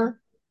meet her,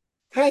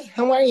 hi,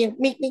 how are you?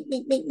 Meet.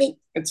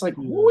 It's like,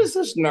 who Yeah. is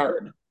this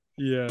nerd?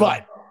 Yeah.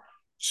 But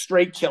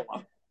straight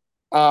killer.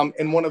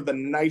 And one of the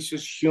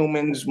nicest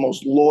humans,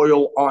 most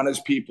loyal,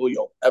 honest people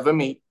you'll ever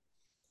meet.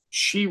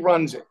 She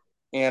runs it.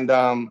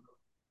 And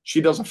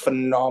she does a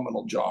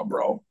phenomenal job,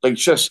 bro. Like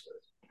just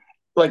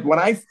like when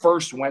I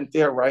first went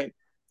there, right?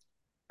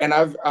 And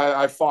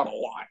I fought a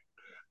lot.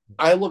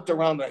 I looked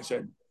around and I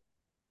said,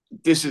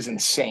 this is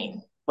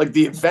insane. Like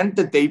the event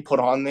that they put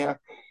on there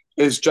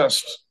is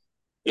just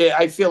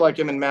I feel like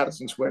I'm in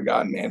Madison Square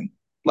Garden, man.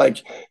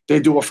 Like they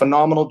do a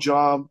phenomenal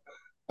job.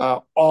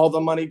 All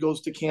the money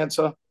goes to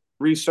cancer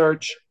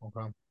research,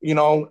 Okay.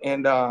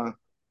 and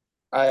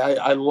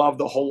I love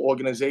the whole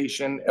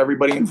organization,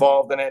 everybody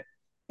involved in it.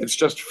 It's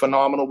just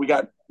phenomenal.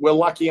 We're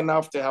lucky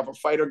enough to have a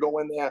fighter go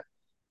in there.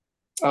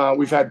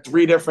 We've had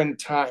 3 different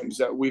times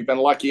that we've been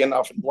lucky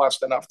enough and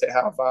blessed enough to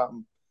have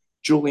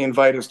Julie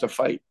invite us to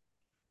fight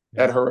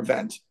at Yeah. her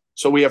event.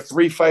 So we have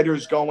 3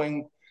 fighters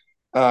going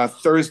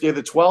Thursday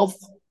the 12th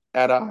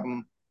at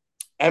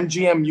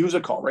MGM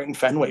Music Hall right in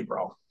Fenway,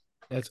 bro.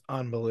 It's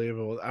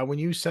unbelievable. When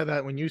you sent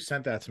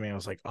that to me, I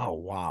was like, "Oh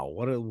wow,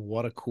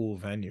 what a cool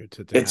venue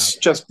to have." It's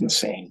just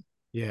insane.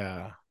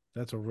 Yeah,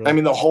 that's a I really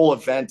mean, the whole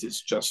event is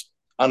just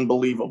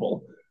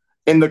unbelievable.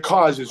 And the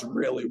cause is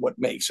really what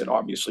makes it,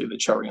 obviously, the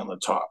cherry on the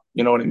top.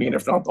 You know what I mean?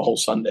 If not the whole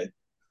Sunday.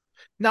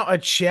 now a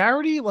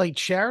charity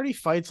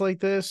fights like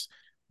this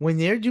when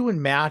they're doing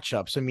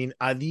matchups. I mean,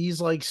 are these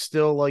like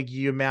still like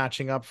you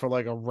matching up for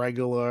like a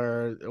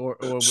regular or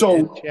is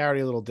So,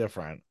 charity a little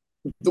different?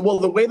 the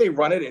way they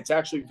run it, it's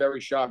actually very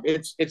sharp.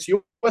 It's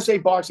USA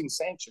Boxing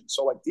sanctioned.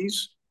 So, like,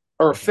 these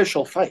are Okay.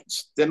 official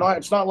fights. They're not, Okay.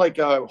 it's not like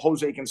a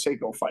Jose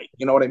Canseco fight.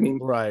 You know what I mean?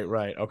 Right,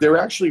 right. They're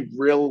Okay. actually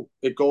real,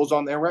 it goes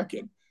on their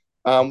record.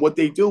 What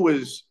they do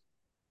is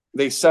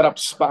they set up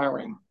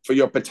sparring for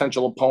your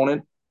potential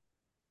opponent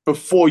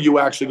before you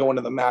actually go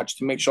into the match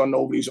to make sure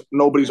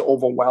nobody's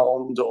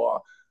overwhelmed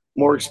or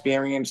more Yeah.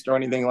 experienced or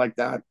anything like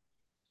that.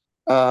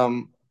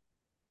 Um,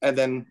 and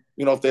then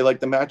if they like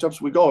the matchups,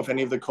 we go. If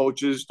any of the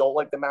coaches don't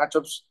like the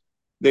matchups,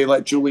 they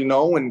let Julie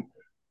know and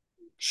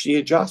she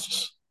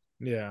adjusts.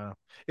 Yeah.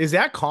 Is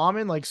that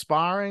common, like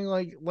sparring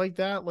like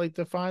that, like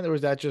defined, or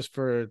is that just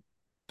for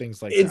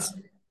things like that?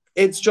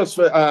 It's just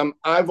for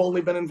I've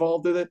only been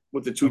involved with it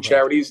with the 2 Okay.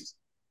 charities.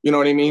 You know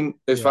what I mean?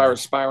 As far Yeah.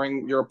 as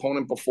sparring your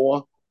opponent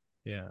before.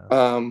 Yeah.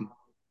 Um,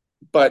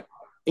 but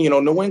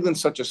New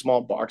England's such a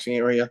small boxing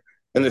area, and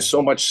Yeah. there's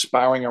so much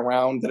sparring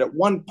around that at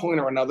one point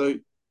or another,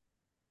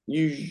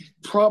 you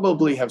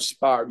probably have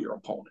sparred your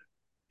opponent.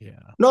 Yeah.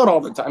 Not all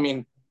the time. I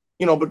mean,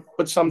 but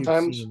You've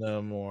sometimes, seen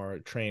them or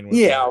train with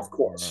yeah, them of or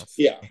course,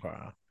 yeah.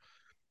 okay.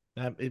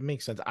 That it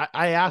makes sense.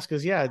 I ask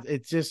because yeah,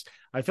 it's just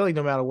I feel like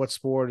no matter what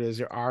sport it is,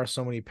 there are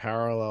so many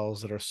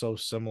parallels that are so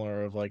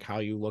similar of like how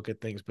you look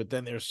at things, but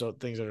then there's so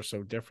things that are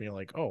so different. You're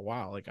like, oh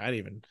wow, like I didn't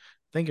even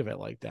think of it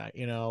like that,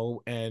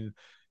 and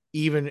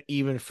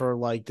even for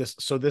like this,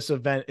 so this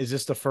event, is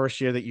this the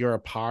first year that you're a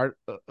part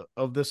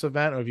of this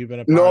event, or have you been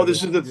a part No, of this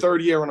this is the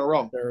third year in a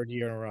row. third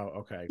year in a row?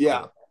 Okay,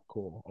 Yeah,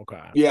 cool.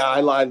 Okay. yeah, I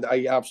lied.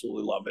 I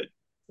absolutely love it.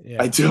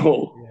 I Yeah.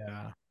 do.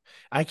 Yeah.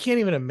 I can't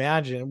even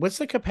imagine what's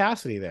the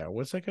capacity there.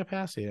 What's the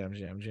capacity at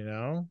MGM? Do you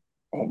know?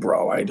 Oh,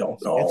 bro, I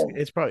don't know.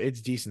 It's probably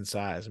it's decent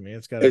size. I mean,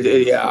 it's got to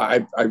be. Yeah,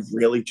 I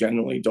really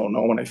genuinely don't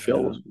know, and I Yeah.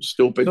 feel So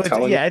stupid it's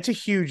telling you. yeah, it's a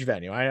huge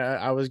venue.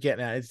 I was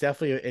getting at it's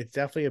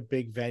definitely a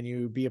big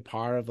venue. Be a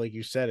part of, like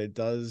you said, it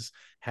does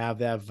have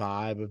that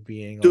vibe of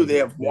being Dude, like they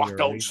a have bigger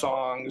walkout arena.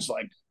 songs,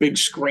 like big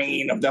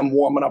screen of them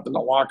warming up in the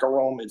locker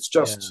room. It's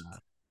just, Yeah.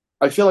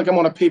 I feel like I'm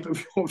on a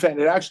pay-per-view event.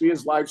 It actually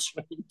is live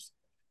streamed.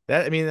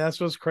 That I mean, that's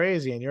what's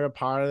crazy, and you're a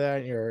part of that.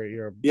 And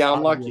you're Yeah,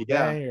 I'm part of the lucky.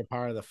 Yeah. event. You're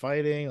part of the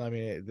fighting. I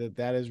mean,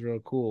 that is real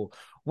cool.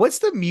 What's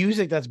the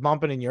music that's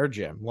bumping in your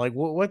gym? Like,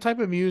 what type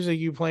of music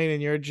you playing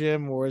in your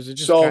gym, or is it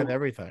just kind of So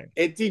everything?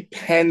 it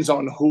depends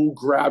on who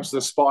grabs the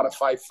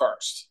Spotify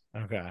first.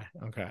 Okay,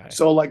 okay,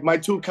 So, like my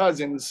 2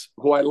 cousins,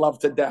 who I love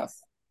to death,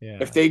 if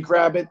yeah, they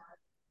grab it,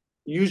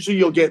 usually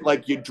you'll get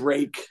like your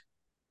Drake,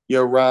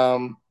 your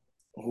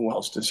who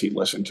else does he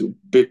listen to?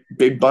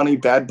 Big Bunny,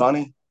 Bad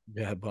Bunny.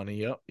 yeah, Bunny.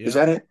 Yep, Is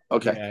yep. that it?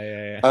 Okay.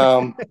 Yeah,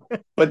 Um, yeah,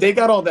 but they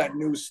got all that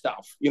new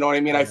stuff. You know what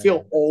I mean? I yeah,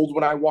 feel old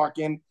when I walk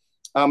in.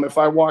 If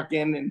I walk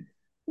in and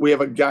we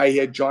have a guy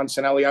here, John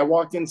Sinelli. I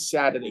walked in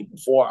Saturday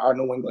before our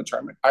New England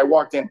tournament. I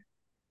walked in.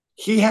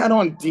 He had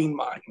on Dean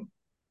Martin.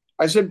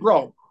 I said,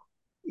 bro,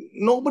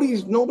 nobody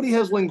has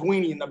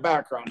Linguini in the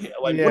background here.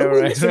 Like, yeah. what are we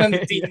Right, listening to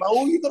right. Dean? Who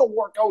are you gonna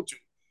work out to?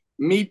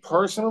 Me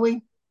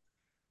personally,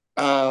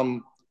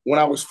 when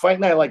I was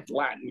fighting, I liked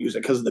Latin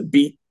music because the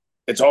beat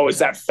It's always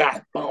that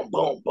fat boom,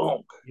 boom,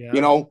 boom, you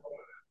Yeah. know.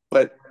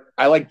 But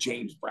I like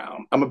James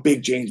Brown. I'm a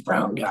big James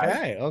Brown guy.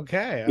 Okay.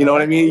 Okay. You All know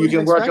what I right. I mean? You wasn't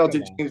can work out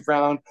expecting to that. James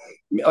Brown,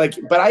 like,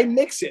 but I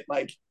mix it.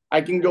 Like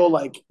I can go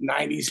like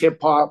 '90s hip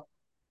hop,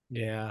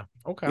 Yeah.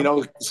 Okay. you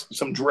know,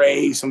 some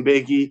Dre, some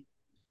Biggie.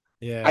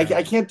 Yeah.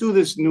 I can't do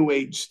this new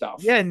age stuff.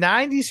 Yeah,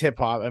 90s hip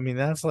hop. I mean,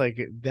 that's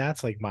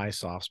like my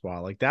soft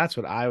spot. Like that's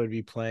what I would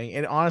be playing.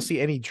 And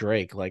honestly, any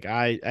Drake. Like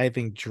I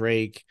think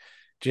Drake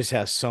just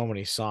has so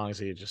many songs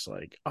that you're just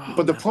like, oh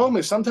But the man. problem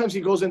is sometimes he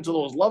goes into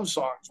those love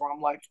songs where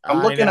I'm like, I'm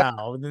I looking at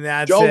know. And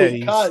that's it.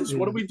 Joey, cuz,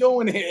 what are we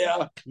doing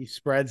here? He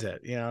spreads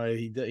it.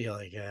 You're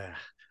like, yeah,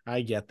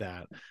 I get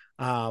that.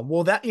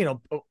 Well, that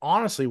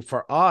honestly,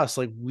 for us,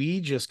 like we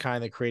just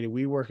kind of created.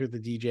 We worked with the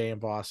DJ in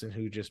Boston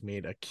who just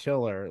made a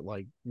killer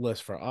like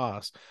list for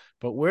us.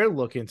 But we're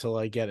looking to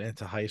like get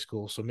into high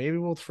school, so maybe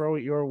we'll throw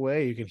it your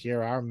way. You can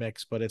hear our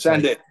mix, but it's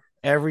Send like it.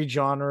 every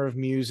genre of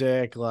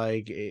music.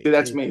 Like See,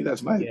 that's me.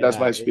 That's yeah,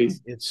 my speed.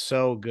 it's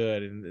so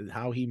good, and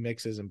how he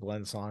mixes and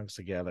blends songs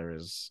together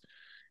is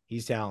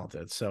he's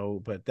talented.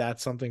 So, but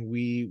that's something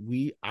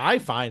I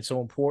find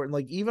so important.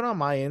 Like even on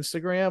my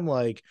Instagram,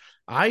 like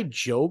I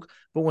joke,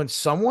 but when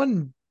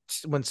someone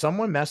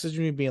messaged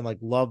me being like,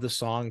 love the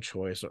song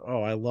choice, or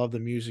oh, I love the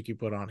music you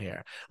put on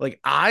here, like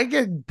I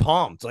get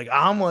pumped. Like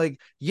I'm like,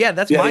 yeah,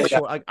 that's Yeah, my yeah,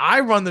 choice. Like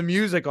I run the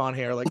music on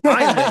here. Like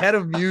I am the yeah. head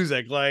of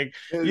music. Like,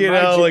 It's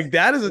my like jam.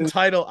 that is a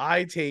title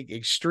I take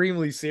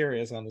extremely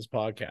serious on this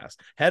podcast.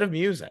 Head of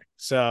music.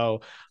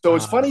 So So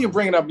it's funny you um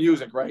bringing up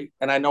music, right?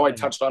 And I know I yeah.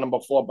 touched on him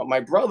before, but my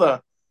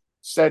brother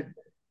said,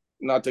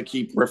 not to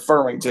keep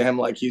referring to him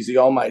like he's the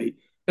almighty,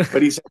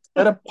 but he said,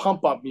 instead of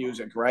pump up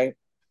music, right?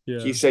 He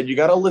Yeah. said, you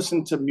got to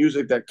listen to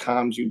music that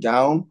calms you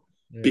down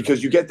Yeah.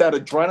 because you get that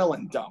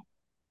adrenaline dump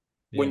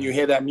when Yeah. you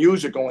hear that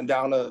music going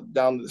down to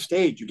the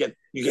stage. You get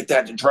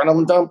that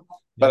adrenaline dump.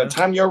 By the Yeah.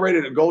 time you're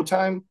ready to go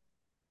time,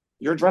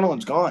 your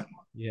adrenaline's gone.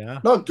 Yeah.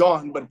 Not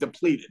gone, but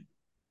depleted.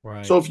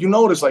 Right. So if you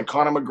notice, like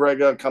Conor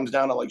McGregor comes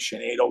down to like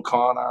Sinead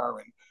O'Connor,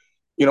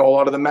 and a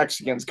lot of the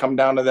Mexicans come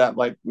down to that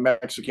like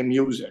Mexican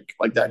music,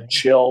 like that Yeah.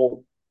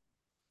 chill,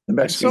 the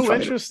That's Mexican so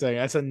fighter. interesting.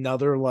 That's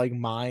another like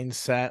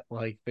mindset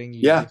like thing you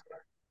Yeah, just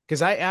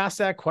because I ask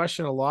that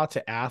question a lot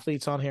to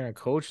athletes on here and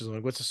coaches. I'm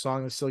like, what's a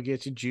song that still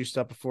gets you juiced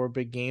up before a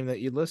big game that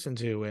you listen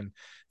to? And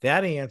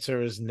that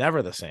answer is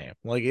never the same.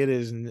 Like it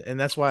is, and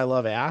that's why I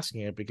love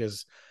asking it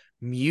because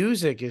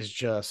music is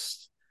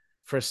just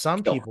for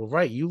some chill. people,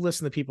 right? You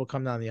listen to people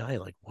come down the aisle,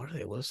 like, what are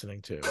they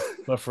listening to?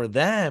 But for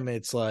them,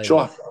 it's like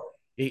Sure.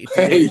 like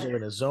Hey, they're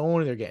in a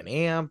zone, they're getting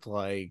amped,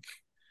 like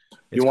you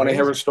it's want to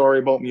hear a crazy. story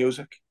about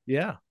music?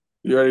 Yeah.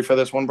 You ready for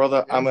this one,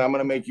 brother? Yeah. I'm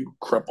gonna make you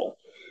cripple.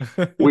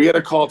 We get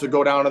a call to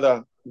go down to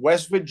the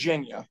West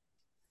Virginia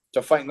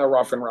to fight in the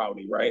rough and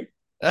rowdy, right?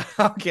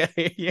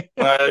 Okay. Yeah.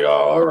 I go,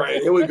 all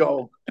right, here we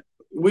go.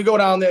 We go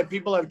down there.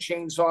 People have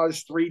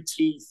chainsaws, three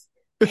teeth,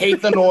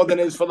 hate the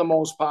Northerners for the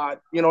most part.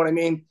 You know what I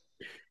mean?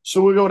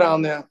 So we go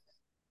down there.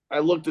 I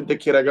looked at the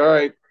kid. I go, all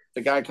right.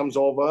 The guy comes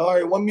over. All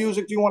right, what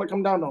music do you want to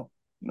come down to?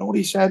 You know what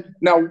he said?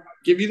 Now,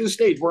 give you the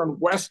stage. We're in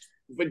West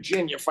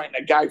Virginia fighting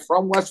a guy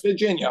from West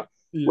Virginia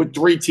Yeah. with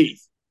three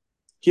teeth.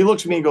 He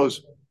looks at me and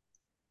goes,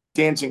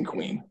 Dancing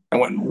Queen. I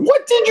went,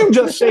 what did you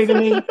just say to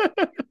me?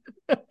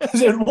 I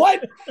said,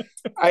 what?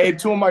 I had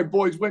two of my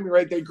boys with me,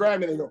 right? They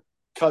grabbed me. They go,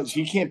 cuz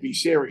he can't be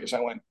serious.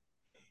 I went,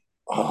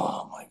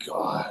 oh my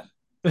God.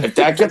 If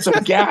that gets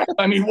him gassed,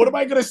 I mean, what am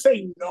I going to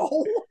say?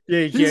 No. Yeah,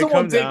 you He's the can't one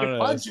come taking down to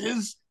this.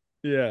 punches.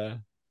 Yeah.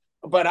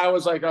 But I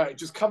was like, all right,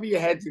 just cover your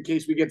heads in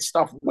case we get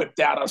stuff whipped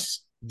at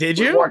us. Did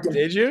We're you? walking.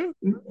 Did you?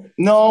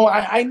 No,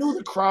 I knew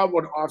the crowd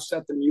would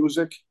offset the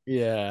music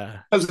Yeah.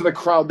 because of the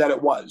crowd that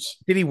it was.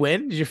 Did he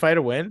win? Did you fight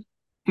a win?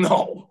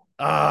 No,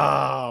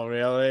 Oh,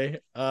 really?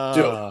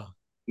 dude,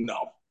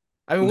 no,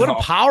 I mean, what a no.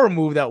 power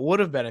move that would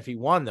have been if he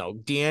won, though.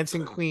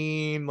 Dancing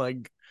Queen,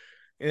 like,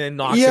 and then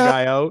knocks the Yeah,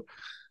 guy out.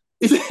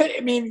 I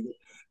mean,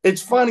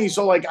 it's funny.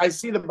 So, like, I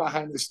see them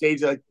behind the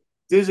stage. Like,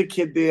 there's a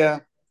kid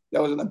there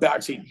that was in the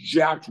backseat,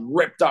 jacked,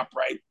 ripped up,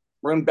 right?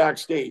 We're in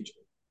backstage.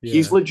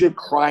 He's Yeah. legit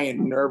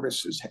crying,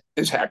 nervous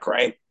as heck,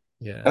 right?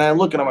 And Yeah. I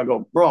look at him, I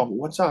go, bro,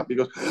 what's up? He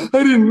goes, I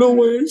didn't know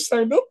why I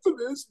signed up for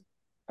this.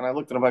 And I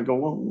looked at him, I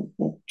go,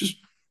 well, just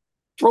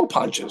throw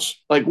punches.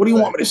 Like, what do you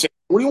want Right. me to say?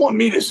 What do you want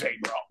me to say,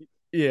 bro?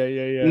 Yeah.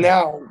 Yeah. Yeah.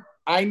 Now,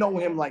 I know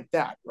him like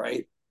that,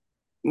 right?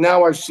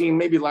 Now I've seen,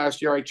 maybe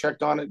last year I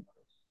checked on it.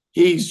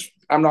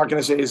 I'm not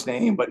going to say his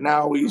name, but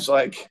now he's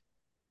like,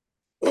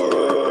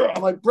 "Ugh."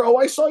 I'm like, bro,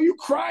 I saw you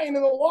crying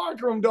in the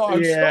locker room,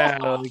 dog. Yeah.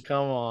 Stop. Like,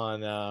 come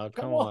on now.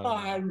 Come Come on now.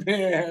 on,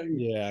 man.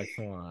 Yeah.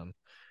 Come on.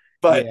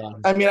 But Yeah.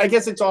 I mean, I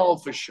guess it's all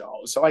for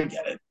show. So I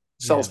get it.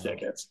 Yeah. Sells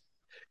tickets.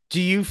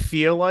 Do you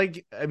feel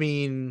like, I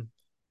mean,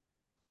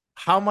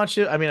 how much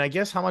I mean, I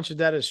guess how much of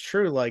that is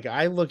true. Like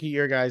I look at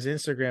your guys'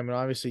 Instagram and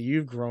obviously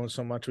you've grown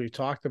so much. We've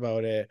talked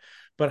about it,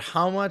 But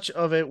how much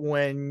of it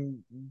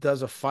when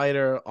does a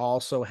fighter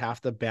also have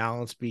to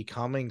balance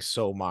becoming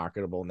so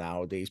marketable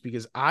nowadays?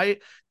 Because I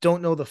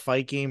don't know the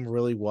fight game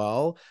really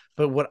well,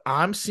 but what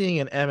I'm seeing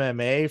in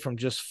MMA from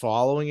just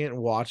following it and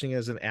watching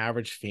as an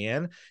average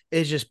fan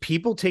is just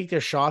people take their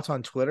shots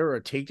on Twitter or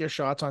take their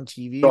shots on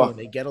TV when Sure.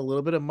 they get a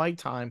little bit of mic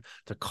time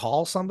to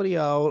call somebody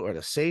out or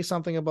to say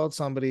something about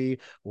somebody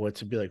or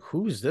to be like,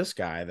 who's this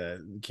guy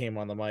that came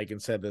on the mic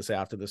and said this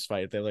after this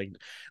fight? They're like,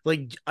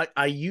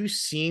 are you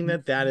seeing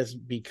that is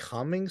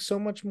becoming so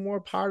much more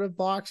part of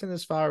boxing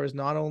as far as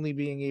not only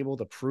being able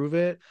to prove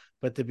it,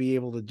 but to be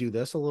able to do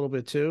this a little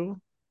bit too?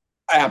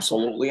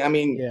 Absolutely. I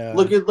mean, Yeah.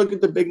 look at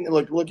the big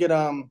look at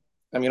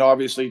I mean,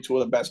 obviously two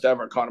of the best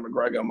ever, Conor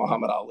McGregor and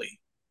Muhammad Ali.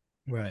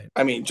 Right.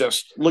 I mean,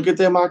 just look at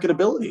their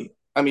marketability.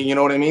 I mean, you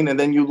know what I mean? And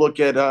then you look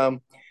at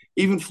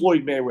even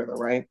Floyd Mayweather,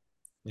 right?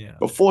 Yeah.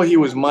 Before he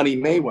was Money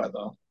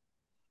Mayweather,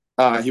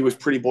 he was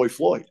Pretty Boy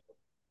Floyd.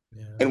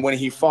 Yeah. And when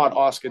he fought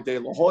Oscar De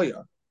La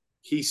Hoya,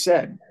 he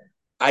said,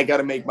 I got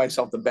to make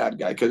myself the bad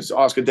guy because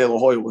Oscar De La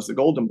Hoya was the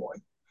golden boy.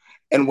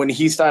 And when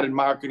he started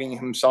marketing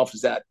himself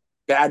as that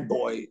bad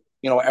boy,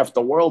 you know, F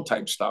the world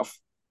type stuff,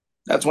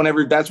 that's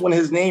when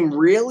his name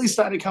really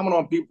started coming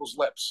on people's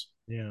lips.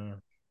 Yeah.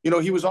 You know,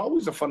 he was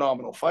always a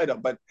phenomenal fighter,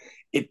 but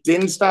it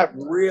didn't start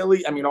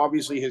really. I mean,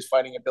 obviously his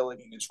fighting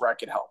ability and his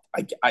record helped.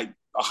 I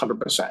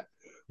 100%.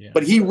 Yeah.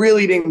 But he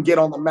really didn't get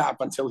on the map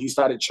until he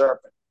started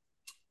chirping.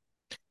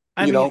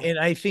 I You mean, know, and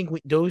I think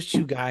those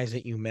two guys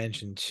that you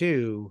mentioned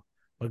too,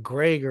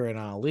 McGregor and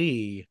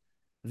Ali,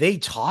 they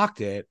talked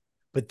it,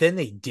 but then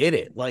they did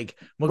it. Like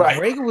right?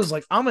 McGregor was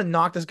like, "I'm gonna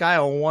knock this guy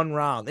on one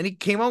round," and he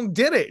came out and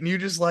did it, and you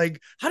just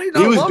like, how do you He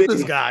not was love this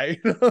big. guy?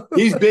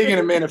 He's big in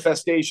a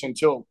manifestation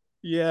too.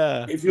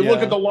 Yeah, If you look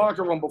at yeah. the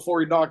locker room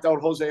before he knocked out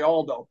Jose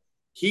Aldo,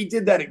 he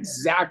did that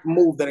exact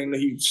move that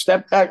he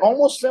stepped back,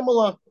 almost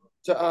similar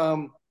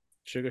to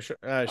Sugar,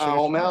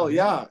 O'Malley.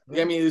 yeah, Yeah, I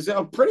yeah, mean, it's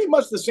pretty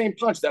much the same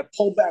punch, that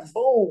pullback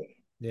boom,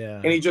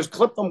 and yeah. he just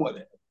clipped him with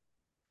it.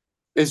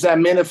 Is that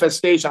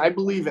manifestation? I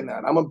believe in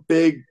that. I'm a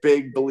big,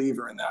 big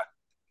believer in that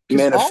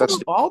Because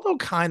manifestation. Aldo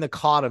kind of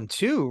caught him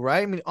too,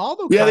 right? I mean,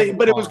 Aldo Yeah, kind of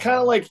but it was caught kind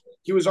of him. like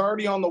he was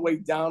already on the way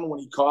down when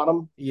he caught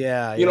him.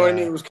 Yeah, You know what I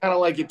mean? yeah, It was kind of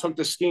like it took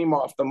the steam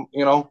off them.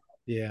 You know,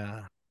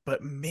 yeah.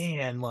 But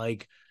man,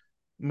 like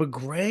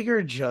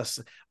McGregor just,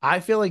 I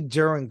feel like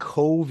during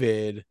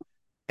COVID,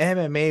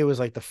 MMA was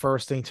like the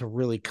first thing to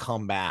really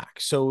come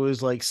back. So it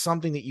was like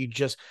something that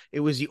it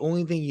was the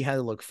only thing you had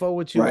to look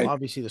forward to. right?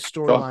 Obviously, the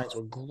Sure. storylines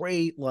were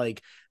great.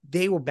 Like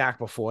they were back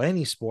before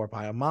any sport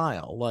by a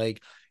mile.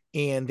 Like,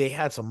 and they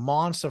had some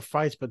monster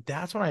fights, but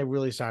that's when I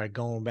really started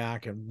going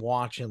back and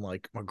watching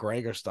like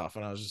McGregor stuff.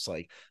 And I was just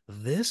like,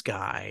 this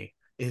guy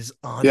is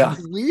Yeah,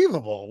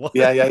 unbelievable.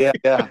 yeah.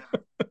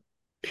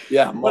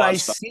 Yeah, But I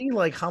monster. see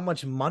like how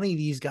much money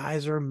these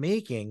guys are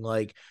making.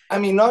 Like I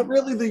mean, not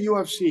really the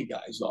UFC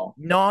guys though.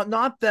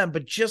 not them,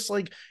 but just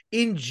like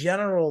in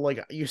general, like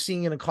you're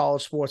seeing in a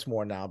college sports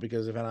more now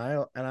because of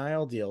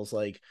NIL deals.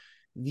 Like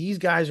these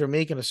guys are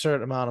making a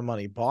certain amount of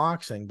money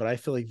boxing, but I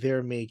feel like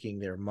they're making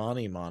their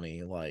money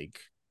like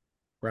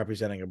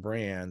representing a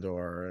brand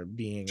or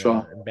being an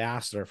Sure.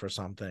 ambassador for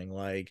something.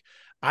 Like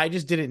I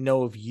just didn't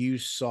know if you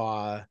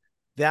saw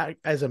that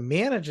as a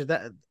manager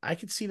that I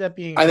could see that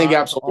being I think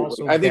hard to absolutely.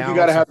 also I think you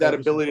got to balance and have that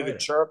focus from ability to fighter.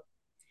 chirp.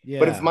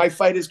 But if Yeah. my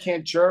fighters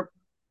can't chirp,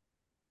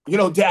 you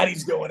know,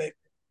 Daddy's doing it.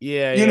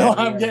 Yeah, You know,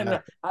 yeah, yeah.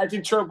 I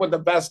can chirp with the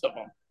best of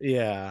them.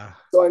 Yeah.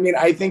 So I mean,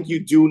 I think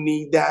you do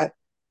need that. I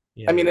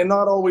Yeah. mean, and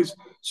not always.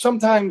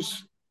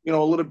 Sometimes, you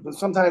know, a little bit.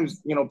 Sometimes,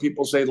 you know,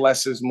 people say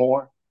less is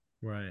more,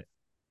 Right.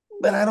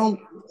 but I don't.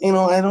 You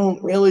know, I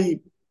don't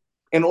really.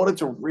 In order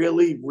to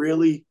really,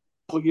 really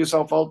put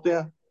yourself out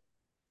there,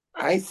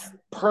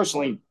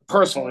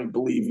 personally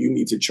believe you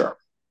need to chirp.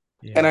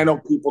 And I Yeah. know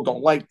people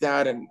don't like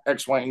that and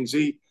X, Y, and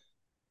Z.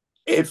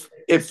 If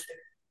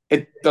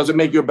it doesn't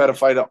make you a better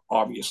fighter,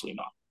 obviously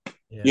not.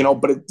 You Yeah. know,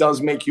 but it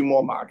does make you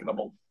more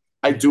marketable.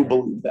 I do Yeah.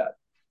 believe that.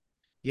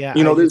 Yeah.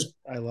 You know, there's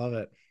I love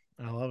it.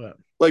 I love it.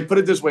 like put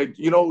it this way.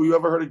 You know, you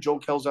ever heard of Joe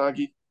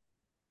Calzaghe?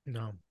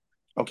 No.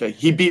 Okay,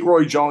 he beat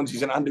Roy Jones.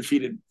 He's an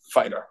undefeated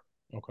fighter.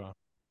 Okay.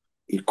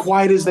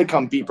 Quiet as they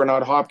come. Beat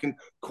Bernard Hopkins.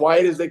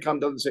 Quiet as they come.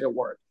 Doesn't say a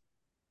word.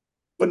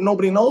 But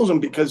nobody knows him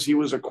because he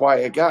was a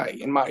quiet guy,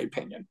 in my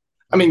opinion.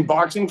 I mean, Yeah.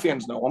 boxing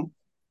fans know him,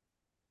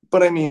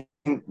 but I mean,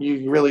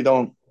 you really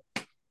don't.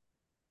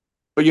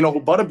 But you know who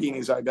Butterbean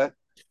is, I bet.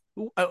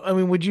 I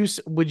mean,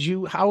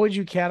 how would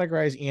you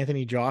categorize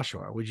Anthony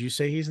Joshua? Would you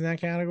say he's in that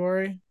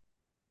category?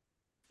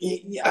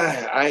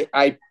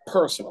 I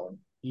personally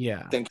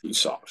Yeah. think he's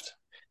soft.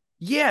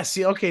 Yeah.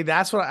 See, okay.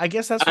 I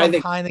guess that's what I I'm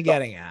think kind of he's soft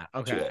getting at. to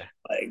Okay.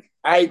 it.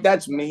 Like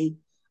that's me.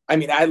 I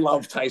mean, I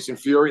love Tyson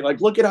Fury.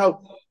 Like, look at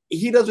how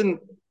he doesn't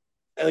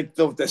like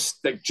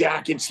the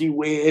jackets he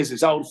wears,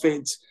 his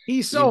outfits.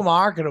 He's so He,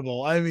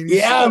 marketable. I mean, he's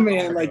yeah, so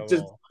man, like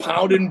just marketable.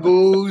 pounding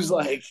booze.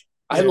 Like,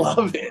 I Yeah.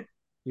 love it.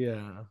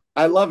 Yeah.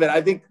 I love it.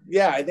 I think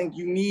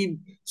you need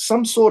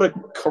some sort of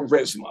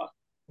charisma.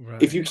 If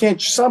Right. you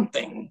can't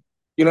something,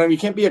 You know, you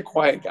can't be a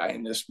quiet guy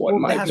in this sport,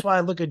 in Well, my that's opinion. why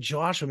I look at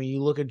Josh. I mean,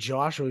 you look at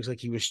Joshua; it's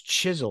like he was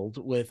chiseled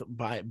with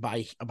by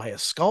a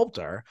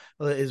sculptor.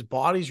 His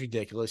body's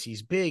ridiculous.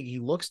 He's big. He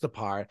looks the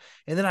part.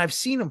 And then I've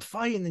seen him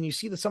fight, and then you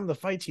see that some of the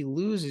fights he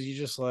loses. You're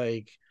just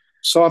like,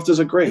 Soft as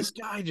a grape. this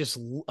guy just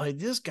like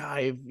this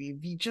guy. If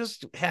he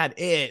just had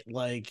it,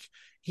 like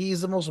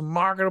he's the most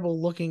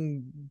marketable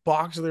looking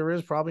boxer there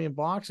is, probably in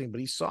boxing.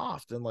 But he's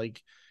soft and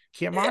like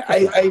can't market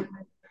that. I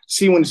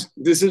see when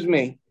this is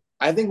me.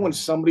 I think when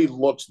somebody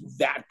looks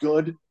that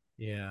good,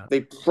 Yeah.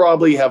 they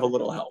probably have a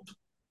little help.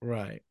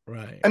 Right.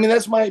 Right. I mean,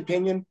 that's my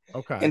opinion.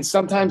 Okay. And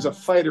sometimes a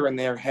fighter in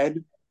their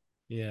head,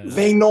 Yeah.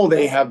 they know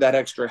they have that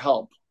extra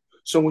help.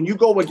 So when you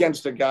go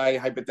against a guy,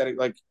 hypothetically,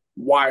 like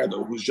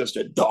Wilder, who's just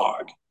a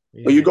dog,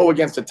 or you Yeah. go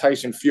against a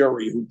Tyson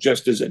Fury, who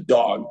just is a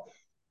dog,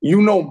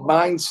 you know,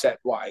 mindset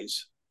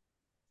wise,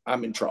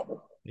 I'm in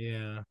trouble.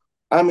 Yeah.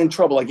 I'm in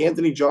trouble. Like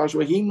Anthony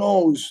Joshua, he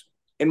knows,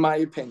 in my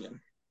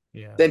opinion,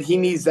 Yeah. that he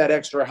needs that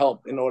extra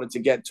help in order to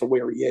get to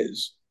where he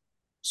is.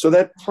 So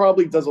that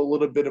probably does a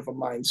little bit of a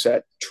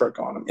mindset trick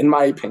on him, in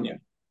my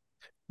opinion.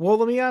 Well,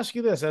 let me ask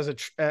you this: as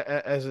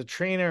a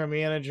trainer, a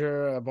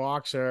manager, a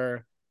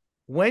boxer,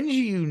 when do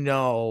you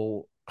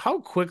know? How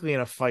quickly in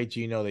a fight do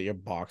you know that your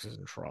boxer's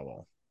in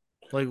trouble?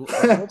 Like,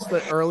 what's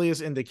the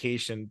earliest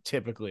indication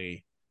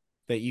typically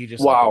that you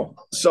just like, Wow.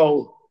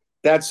 So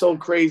that's so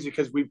crazy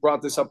because we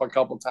brought this up a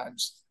couple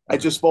times. I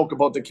right? just spoke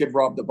about the kid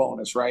Rob the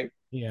Bonus, right?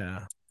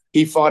 Yeah,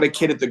 He fought a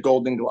kid at the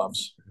Golden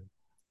Gloves.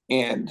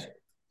 And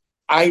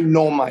I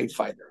know my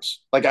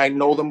fighters. Like I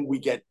know them. We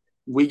get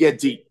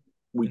deep.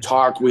 We mhm,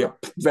 talk. We have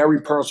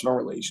very personal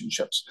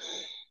relationships.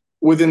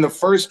 Within the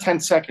first 10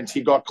 seconds,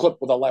 he got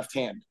clipped with a left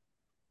hand.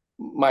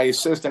 My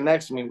assistant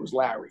next to me was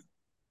Larry.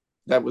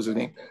 That was his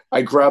name.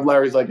 I grabbed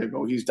Larry's leg. I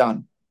go, he's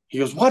done. He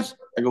goes, what?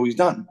 I go, he's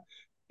done.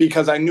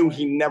 Because I knew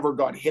he never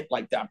got hit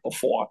like that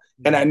before.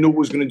 And I yeah, knew it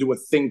was going to do a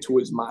thing to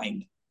his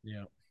mind,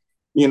 yeah,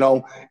 you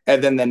know?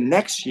 And then the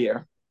next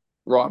year,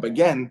 Rob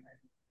again,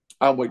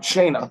 I'm with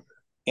Shayna,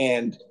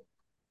 and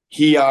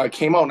he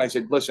came out and I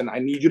said, listen, I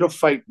need you to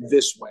fight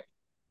this way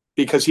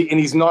because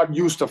he's not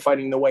used to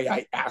fighting the way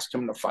I asked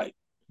him to fight.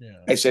 yeah,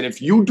 I said,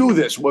 if you do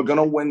this, we're going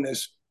to win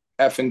this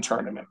effing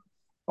tournament.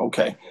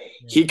 Okay.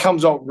 yeah, He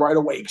comes out right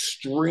away,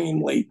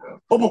 extremely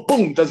boom, boom,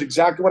 boom, does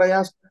exactly what I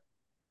asked.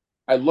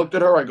 I looked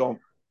at her. I go,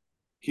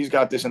 he's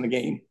got this in the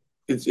game.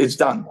 It's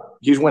done.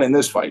 He's winning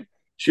this fight.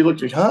 She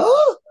looked at me, huh?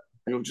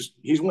 I go, just,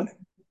 he's winning.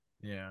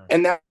 yeah,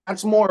 And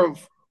that's more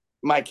of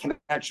my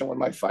connection with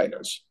my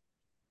fighters.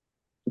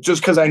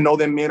 Just because I know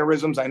their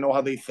mannerisms, I know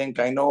how they think,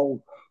 I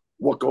know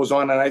what goes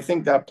on. And I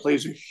think that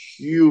plays a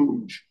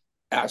huge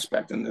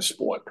aspect in this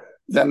sport.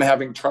 Them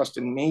having trust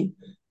in me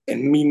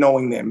and me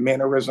knowing their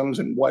mannerisms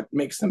and what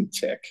makes them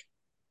tick.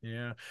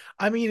 yeah.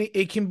 I mean,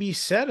 it can be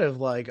said of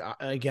like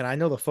again, I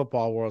know the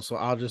football world, so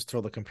I'll just throw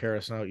the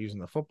comparison out using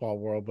the football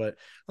world. But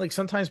like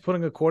sometimes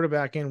putting a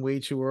quarterback in way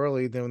too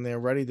early than when they're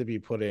ready to be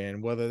put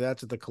in, whether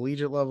that's at the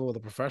collegiate level or the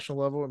professional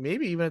level, or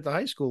maybe even at the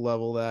high school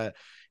level, that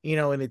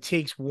and it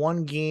takes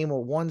one game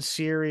or one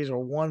series or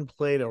one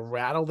play to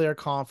rattle their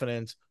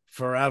confidence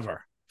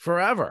forever,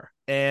 forever.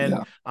 And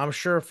Yeah, I'm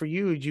sure for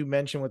you, as you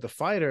mentioned with the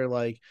fighter,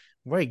 like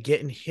right,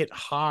 getting hit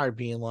hard,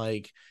 being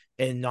like,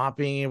 and not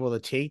being able to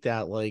take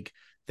that, like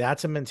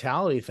that's a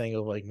mentality thing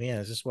of like, man,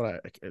 is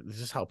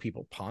this how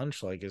people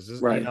punch? Like, is this,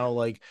 right. Of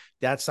like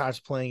that starts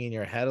playing in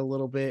your head a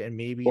little bit, and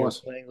maybe you're course.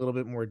 playing a little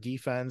bit more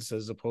defense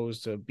as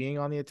opposed to being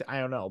on the I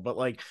don't know, but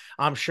like,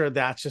 I'm sure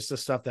that's just the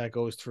stuff that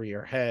goes through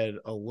your head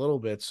a little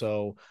bit.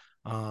 So,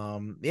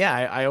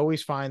 yeah, I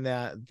always find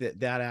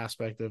that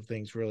aspect of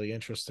things really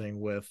interesting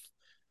with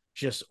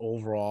just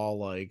overall,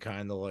 like,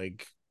 kind of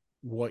like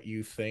what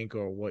you think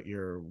or what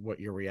your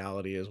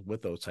reality is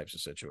with those types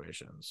of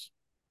situations.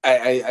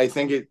 I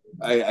think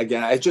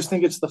again, I just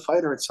think it's the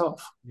fighter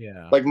itself.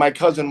 Yeah. Like my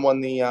cousin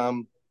won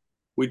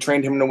we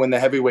trained him to win the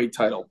heavyweight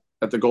title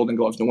at the Golden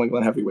Gloves, New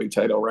England heavyweight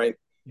title, right?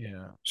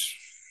 Yeah.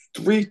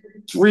 Three,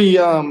 three.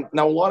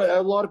 Now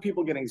a lot of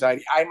people get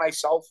anxiety. I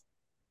myself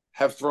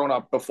have thrown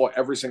up before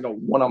every single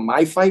one of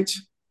my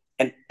fights,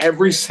 and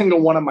every single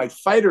one of my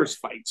fighters'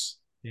 fights,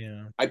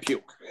 Yeah. I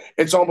puke.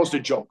 It's almost a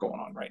joke going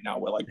on right now.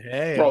 We're like,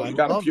 Hey, bro, I you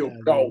got to love puke.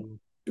 that, Go. dude.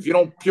 If you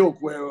don't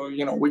puke, we're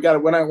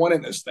not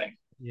winning this thing.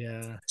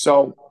 Yeah.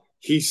 So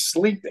he's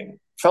sleeping,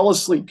 fell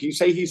asleep. You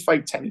say he's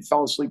fight 10. He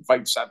fell asleep,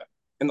 fight 7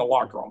 in the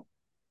locker room.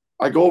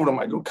 I go over to him.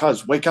 I go,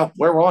 cuz, wake up.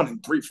 We're on in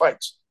 3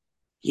 fights.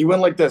 He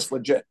went like this,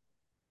 legit.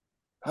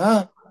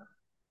 Huh?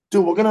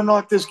 Dude, we're going to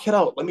knock this kid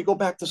out. Let me go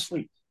back to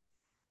sleep.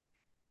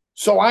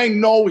 So I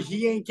know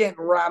he ain't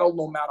getting rattled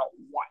no matter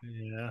what.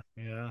 Yeah.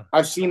 Yeah.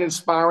 I've seen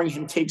inspiring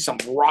him take some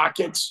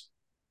rockets.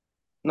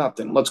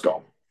 Nothing. Let's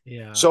go.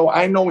 Yeah. So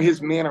I know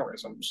his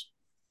mannerisms,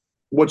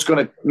 what's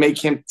going to make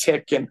him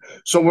tick. And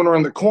so when we're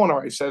in the corner,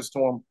 I says to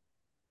him,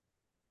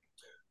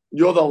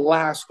 you're the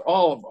last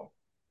all of them.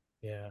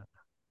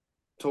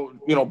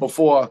 Yeah.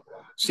 Before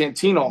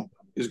Santino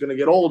is going to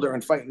get older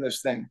and fighting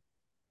this thing.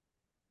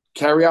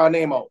 Carry our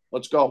name out.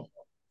 Let's go.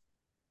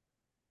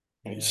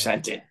 And he Yeah.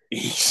 sent it. He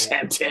It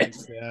sent it.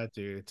 takes that,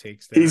 dude. It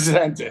takes He that.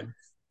 sent it.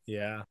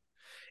 Yeah.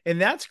 And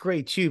that's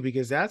great too,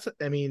 because I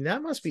mean,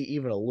 that must be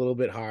even a little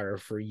bit harder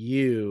for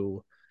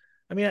you.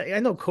 I mean, I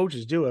know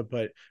coaches do it,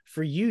 but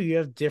for you, you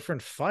have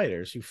different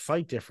fighters who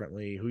fight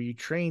differently, who you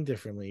train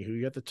differently, who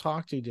you have to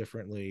talk to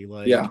differently.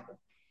 Yeah, Like,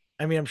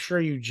 I mean, I'm sure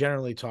you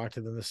generally talk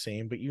to them the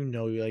same, but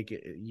like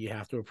you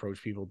have to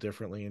approach people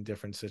differently in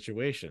different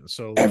situations.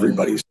 So, like,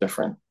 everybody's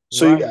different.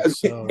 So right.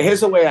 So, here's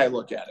the way I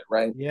look at it,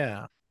 right?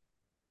 yeah,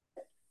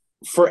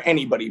 For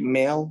anybody,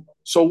 male.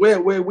 So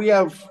we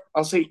have,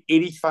 I'll say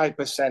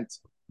 85%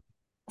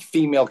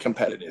 female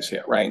competitors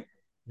here, right?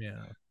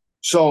 yeah,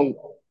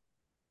 So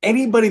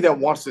anybody that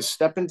wants to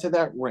step into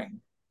that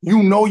ring,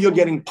 you know you're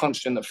getting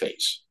punched in the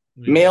face.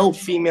 yeah. Male,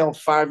 female,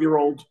 5-year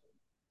old,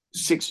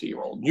 60-year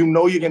old. You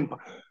know you're getting.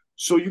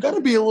 So you got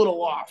to be a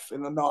little off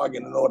in the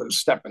noggin in order to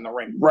step in the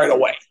ring right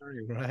away.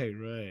 Right,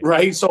 right.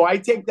 Right. So I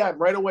take that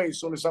right away as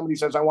soon as somebody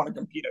says, I want to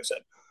compete. I said,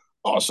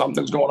 oh,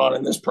 something's going on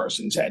in this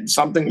person's head.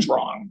 Something's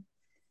wrong.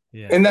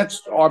 And Yeah.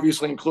 that's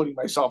obviously including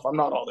myself. I'm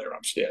not all there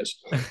upstairs.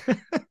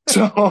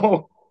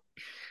 So,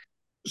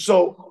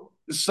 so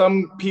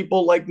some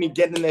people like me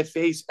getting in their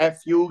face, F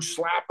you,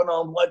 slapping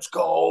them, let's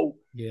go.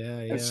 Yeah,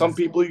 And yeah, some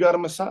people you got to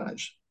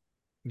massage.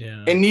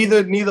 yeah, And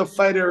neither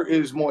fighter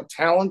is more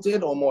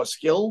talented or more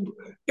skilled.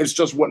 It's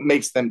just what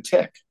makes them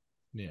tick,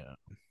 yeah.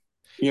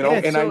 you Yeah, know.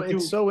 And I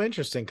it's do. so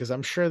interesting because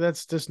I'm sure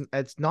that's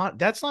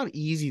not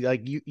easy.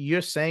 Like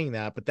you're saying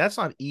that, but that's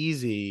not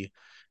easy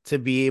to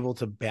be able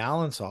to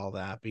balance all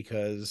that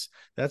because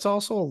that's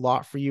also a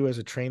lot for you as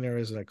a trainer,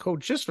 as a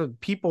coach, just for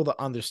people to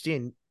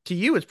understand. To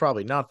you, it's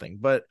probably nothing,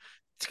 but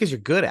it's because you're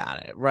good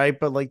at it, right?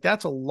 But like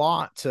that's a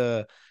lot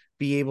to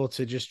be able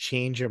to just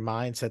change your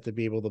mindset to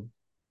be able to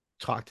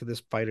talk to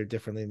this fighter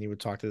differently than you would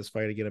talk to this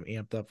fighter, get him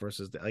amped up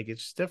versus like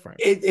it's just different.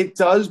 It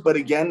does, but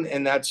again,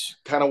 and that's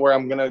kind of where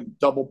I'm gonna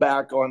double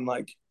back on.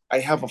 Like, I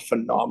have a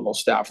phenomenal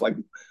staff. Like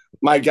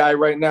my guy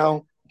right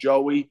now,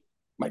 Joey,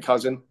 my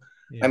cousin.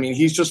 I Yeah. mean,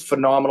 he's just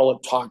phenomenal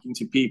at talking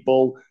to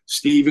people.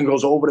 Steven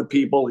goes over to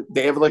people.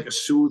 They have like a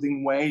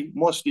soothing way.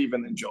 More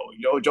Steven than Joey.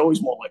 Joey's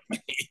more like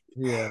me.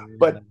 Yeah, yeah,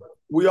 But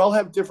we all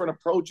have different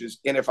approaches.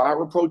 And if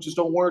our approaches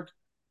don't work,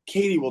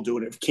 Katie will do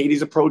it. If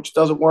Katie's approach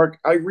doesn't work,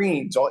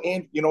 Irene's or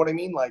and you know what I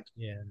mean? Like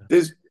yeah,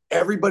 there's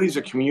everybody's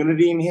a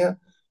community in here.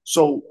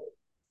 So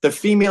the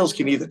females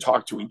can either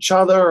talk to each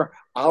other.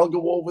 I'll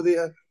go over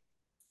there,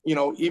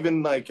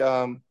 even like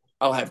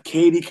I'll have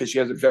Katie because she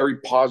has a very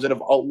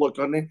positive outlook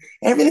on it.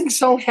 Everything's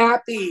so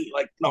happy.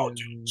 Like, no, yeah,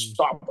 dude,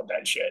 stop with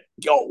that shit.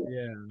 Yo,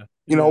 yeah,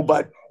 yeah,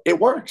 but it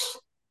works.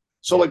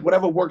 So yeah, like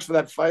whatever works for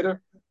that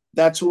fighter,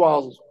 that's who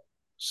I'll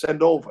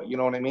send over. You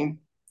know what I mean?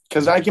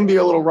 Because yeah, I can be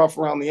a little rough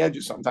around the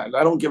edges sometimes.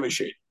 I don't give a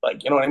shit.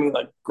 Like, you know what I mean?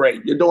 Like,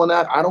 great, you're doing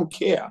that. I don't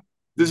care.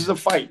 This is yeah, a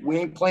fight. We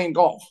ain't playing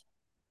golf.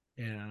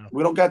 yeah,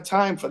 We don't got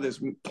time for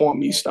this poor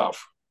me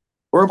stuff.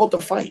 We're about to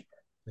fight.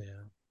 yeah.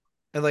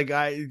 And like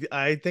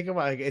I think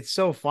about like, it's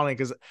so funny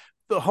because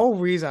the whole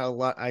reason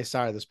I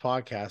started this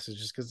podcast is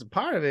just because the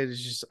part of it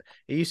is just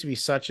it used to be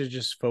such a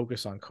just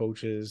focus on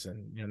coaches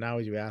and now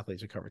we do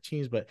athletes, we cover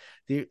teams, but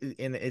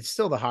and it's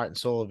still the heart and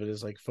soul of it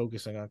is like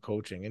focusing on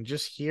coaching and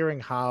just hearing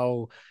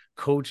how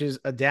coaches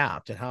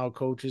adapt and how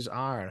coaches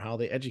are and how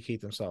they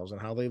educate themselves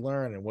and how they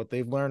learn and what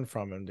they've learned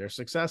from and their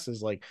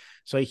successes. Like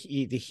so to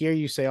hear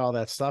you say all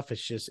that stuff,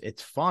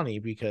 it's funny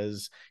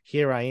because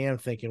here I am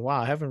thinking,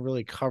 wow, I haven't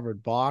really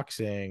covered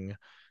boxing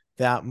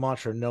that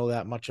much or know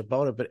that much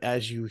about it. But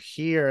as you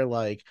hear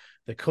like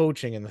the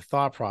coaching and the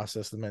thought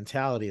process, the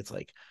mentality, it's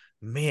like,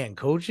 man,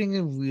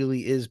 coaching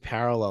really is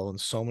parallel in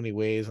so many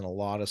ways in a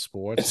lot of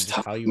sports and It's just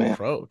tough, how you man.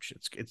 approach.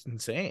 It's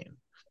insane.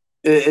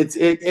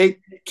 It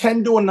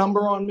can do a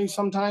number on me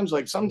sometimes.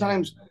 Like Yeah.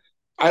 sometimes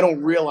I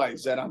don't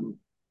realize that I'm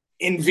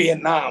in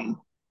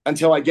Vietnam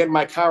until I get in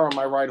my car on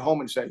my ride home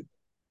and say,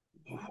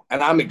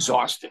 and I'm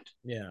exhausted.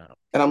 Yeah.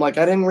 And I'm like,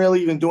 I didn't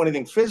really even do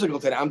anything physical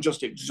today. I'm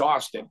just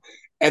exhausted.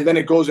 And then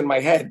it goes in my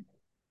head.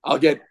 I'll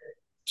get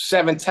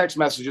 7 text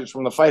messages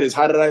from the fighters.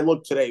 How did I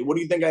look today? What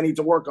do you think I need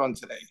to work on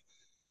today?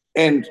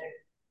 And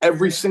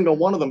every single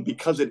one of them,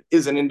 because it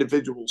is an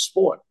individual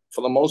sport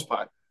for the most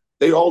part,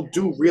 they all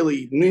do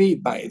really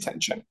need my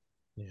attention.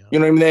 Yeah. You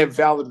know what I mean? They have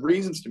valid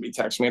reasons to be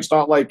texting me. It's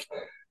not like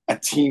a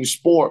team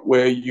sport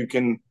where you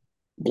can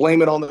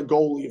blame it on the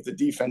goalie if the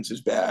defense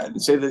is bad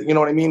and say that, you know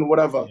what I mean?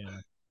 Whatever. Yeah.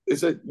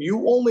 Is that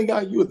you only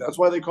got you. That's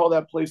why they call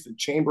that place the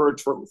chamber of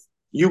truth.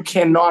 You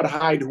cannot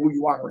hide who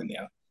you are in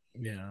there.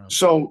 Yeah.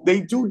 So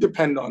they do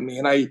depend on me.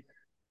 And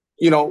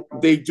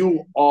they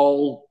do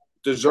all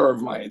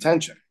deserve my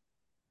attention,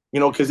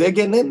 because they're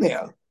getting in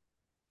there.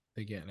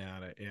 They're getting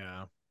at it.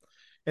 Yeah.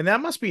 And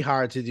that must be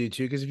hard to do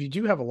too, because if you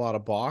do have a lot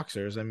of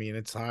boxers, I mean,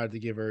 it's hard to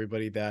give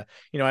everybody that.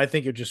 I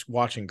think you're just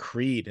watching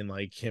Creed and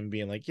like him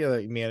being like, yeah,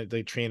 like, man,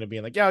 the trainer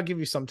being like, yeah, I'll give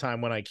you some time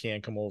when I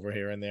can come over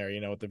here and there,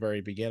 at the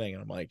very beginning.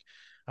 And I'm like,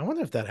 I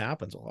wonder if that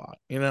happens a lot,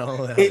 It,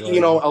 you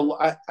like, know,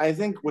 I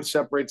think what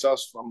separates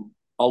us from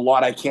a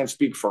lot, I can't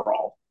speak for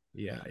all,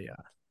 yeah, yeah,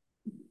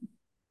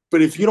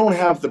 but if you don't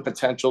have the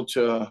potential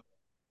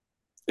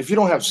if you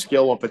don't have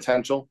skill or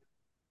potential,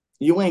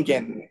 you ain't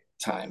getting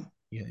time.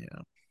 yeah,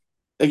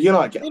 You're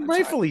not getting And the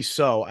time. rightfully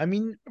so. I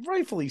mean,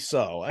 rightfully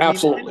so. I mean, any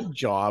Absolutely.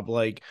 job,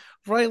 like,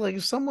 right, like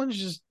if someone's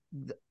just,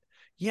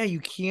 yeah, you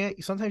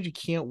can't, sometimes you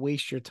can't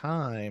waste your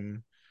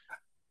time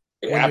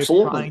when you're trying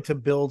Absolutely. to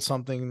build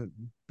something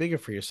bigger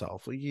for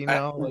yourself. Like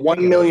I One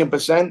get it. million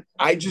percent.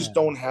 I Yeah. just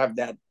don't have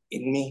that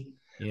in me.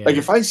 Like Yeah.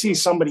 if I see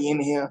somebody in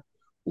here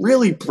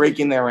really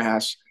breaking their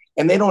ass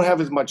and they don't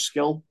have as much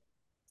skill,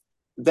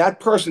 that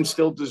person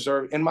still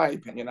deserves, in my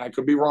opinion, I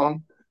could be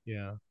wrong,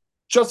 Yeah.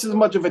 just as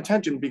much of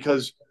attention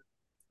because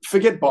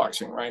forget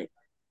boxing, right?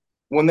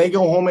 When they go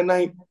home at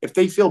night, if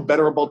they feel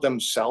better about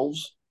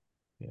themselves,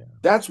 Yeah.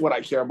 that's what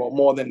I care about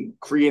more than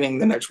creating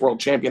the next world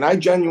champion. I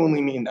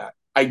genuinely mean that.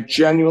 I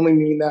genuinely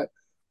mean that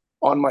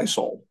on my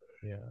soul.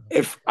 Yeah.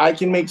 If I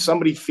can make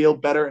somebody feel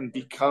better and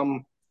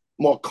become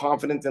more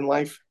confident in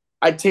life,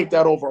 I'd take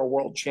that over a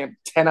world champ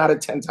 10 out of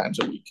 10 times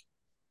a week.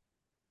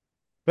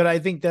 But I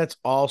think that's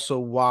also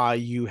why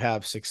you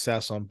have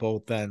success on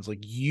both ends. Like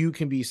you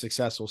can be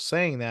successful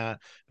saying that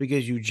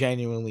because you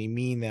genuinely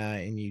mean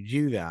that and you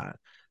do that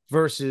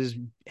versus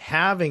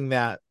having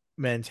that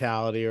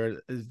mentality,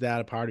 or is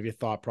that a part of your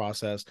thought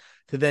process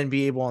to then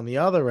be able on the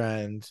other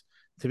end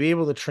to be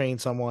able to train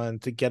someone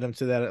to get them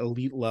to that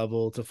elite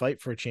level to fight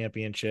for a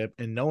championship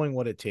and knowing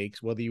what it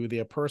takes, whether you were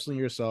there personally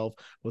yourself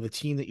or the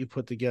team that you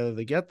put together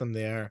to get them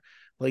there.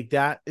 Like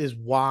that is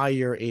why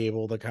you're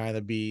able to kind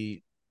of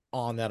be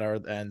on that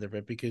end of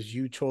it, because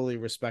you totally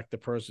respect the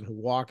person who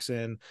walks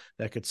in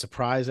that could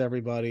surprise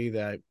everybody,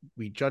 that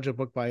we judge a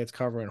book by its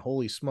cover and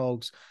holy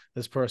smokes,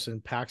 this person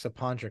packs a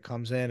punch or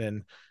comes in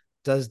and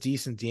does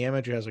decent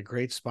damage or has a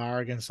great spar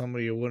against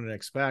somebody you wouldn't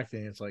expect.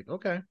 And it's like,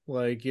 okay,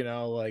 like,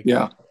 like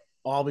Yeah,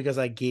 all because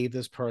I gave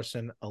this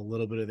person a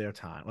little bit of their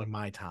time, like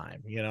my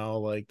time,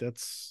 like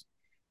that's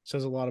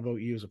says a lot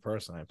about you as a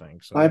person, I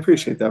think. So I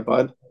appreciate that,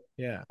 bud.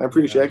 yeah, I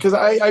appreciate yeah, it because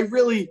I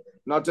really,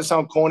 not to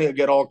sound corny or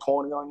get all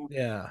corny on you,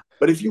 yeah,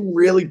 but if you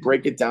really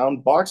break it down,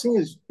 boxing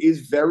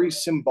is very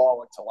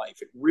symbolic to life.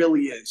 It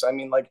really is. I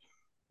mean, like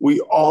we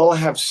all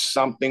have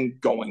something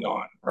going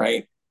on,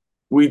 right?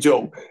 We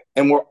do,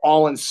 and we're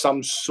all in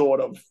some sort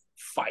of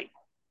fight,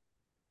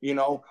 you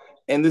know.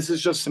 And this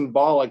is just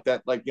symbolic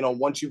that, like,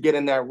 once you get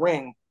in that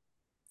ring,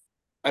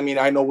 I mean,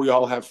 I know we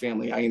all have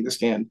family, I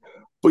understand,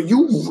 but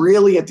you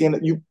really, at the end,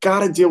 you got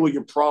to deal with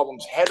your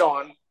problems head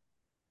on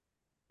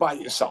by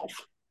yourself.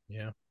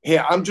 yeah,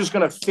 Here, I'm just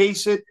gonna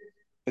face it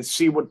and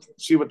see what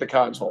the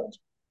cards hold.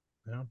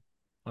 yeah.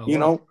 I You love it.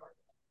 know,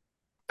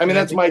 I mean, And I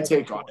that's think my that's take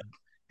on it. important.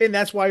 And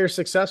that's why you're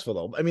successful,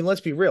 though. I mean,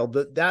 let's be real.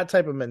 That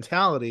type of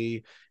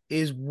mentality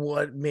is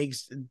what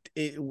makes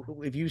it.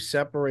 If you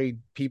separate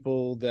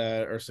people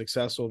that are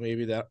successful,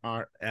 maybe that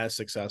aren't as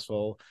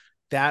successful,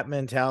 that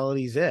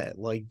mentality's it.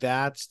 Like,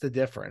 that's the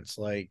difference.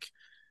 Like,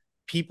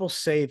 people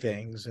say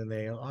things and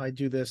they, oh, I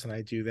do this and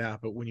I do that.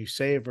 But when you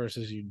say it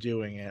versus you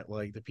doing it,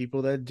 like the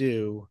people that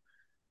do,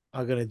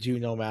 are going to do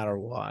no matter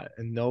what.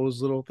 And those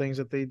little things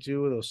that they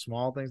do, those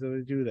small things that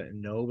they do that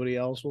nobody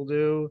else will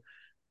do,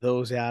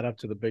 those add up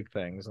to the big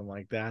things. And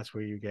like that's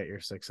where you get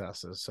your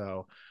successes.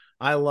 So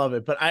I love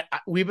it. But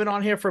we've been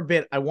on here for a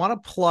bit. I want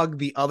to plug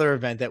the other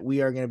event that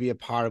we are going to be a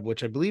part of,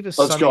 which I believe is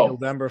Let's Sunday, go.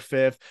 November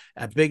 5th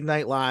at Big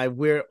Night Live.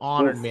 We're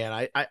honored, Oof.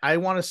 man. I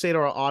want to say to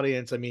our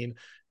audience, I mean,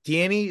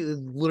 Danny is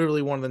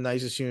literally one of the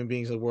nicest human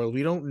beings in the world.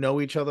 We don't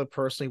know each other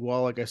personally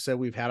well. Like I said,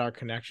 we've had our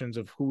connections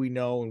of who we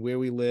know and where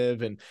we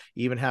live, and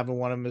even having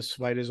one of his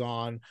fighters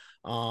on.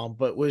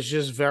 But was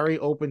just very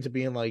open to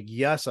being like,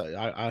 yes,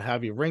 I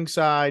have you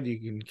ringside. You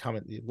can come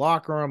in the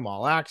locker room,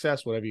 all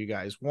access, whatever you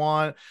guys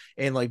want,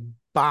 and like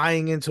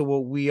buying into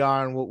what we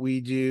are and what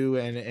we do,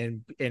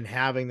 and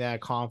having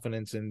that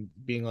confidence and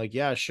being like,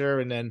 yeah, sure.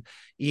 And then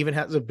even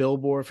has a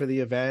billboard for the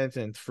event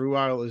and through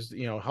our is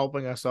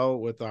helping us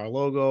out with our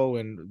logo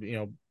and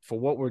for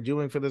what we're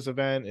doing for this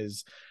event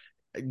is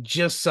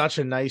just such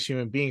a nice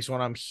human being. So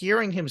when I'm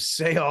hearing him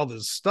say all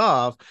this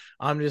stuff,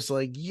 I'm just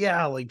like,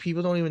 yeah, like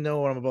people don't even know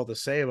what I'm about to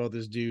say about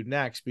this dude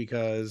next,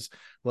 because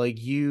like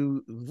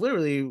you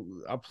literally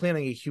are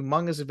planning a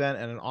humongous event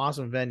at an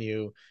awesome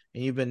venue,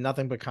 and you've been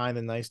nothing but kind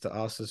and nice to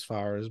us as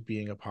far as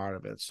being a part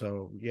of it.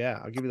 So yeah,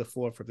 I'll give you the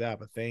floor for that,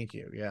 but thank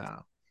you. Yeah.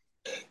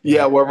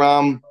 Yeah,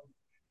 Yeah.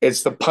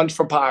 it's the punch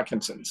for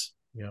Parkinson's.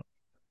 Yeah.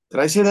 Did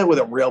I say that with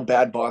a real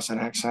bad Boston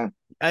accent?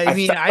 I I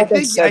mean, felt I like I think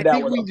I said that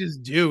think with we a.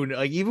 just do.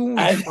 Like even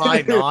when we try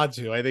I, not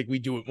to, I think we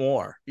do it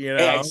more, hey,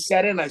 I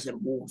said it and I said,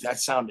 "Ooh, that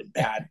sounded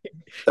bad."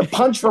 The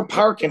punch for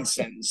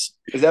Parkinson's.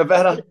 Is that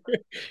better?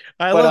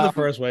 I But love the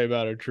first way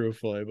about it,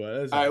 truthfully, but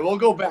that's all right, it. we'll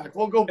go back.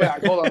 We'll go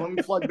back. Hold on, let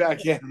me plug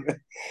back in.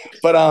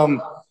 But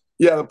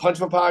yeah, the punch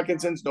for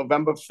Parkinson's,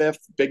 November 5th,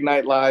 Big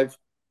Night Live.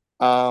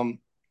 Um,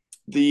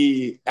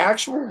 the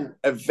actual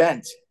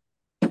event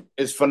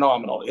is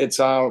phenomenal. It's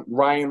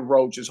Ryan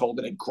Roach is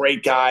holding it.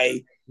 Great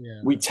guy.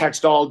 We Yeah.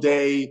 text all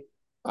day.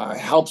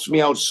 Helps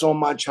me out so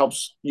much.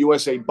 Helps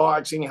USA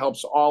Boxing.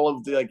 Helps all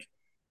of the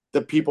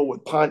people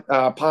with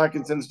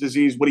Parkinson's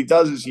disease. What he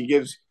does is he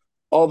gives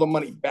all the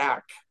money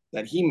back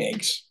that he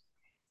makes,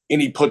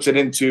 and he puts it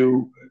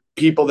into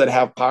people that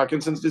have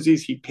Parkinson's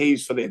disease. He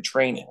pays for their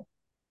training.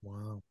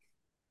 Wow.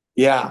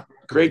 Yeah,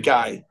 Good great deal.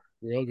 guy.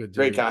 Real good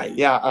Great dude. guy.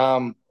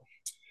 Yeah.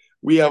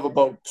 We have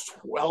about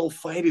 12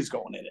 fighters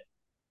going in it.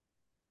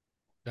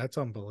 That's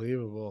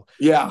unbelievable.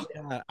 Yeah,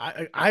 Yeah,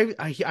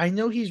 I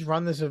know he's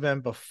run this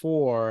event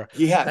before.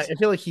 he I has.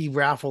 feel like he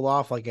raffled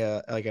off like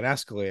an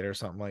escalator or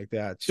something like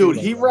that too. Dude,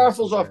 Like he on this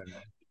raffles off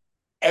event.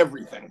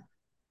 everything.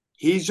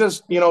 He's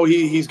just,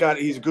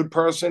 he's a good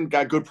person,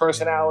 got good Yeah,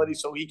 personality,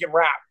 so he can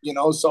rap.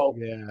 So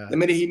yeah. the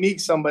minute he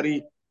meets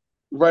somebody,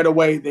 right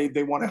away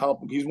they want to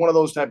help him. He's one of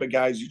those type of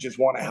guys you just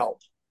want to help.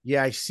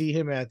 Yeah, I see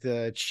him at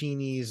the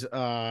Chini's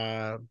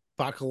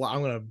bacala.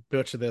 I'm gonna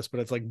butcher this,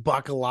 but it's like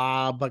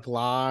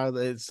bacala.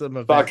 It's some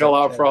event that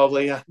Bacala,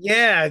 probably. Yeah.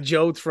 yeah,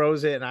 Joe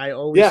throws it, and I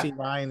always Yeah. see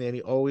Ryan there, and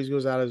he always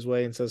goes out of his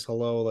way and says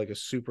hello, like a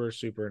super,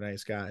 super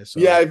nice guy.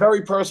 Yeah, So a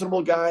very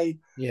personable guy.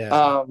 yeah,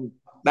 Um,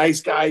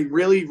 nice guy.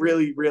 Really,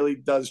 really, really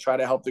does try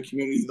to help the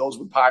community, those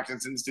with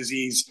Parkinson's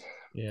disease.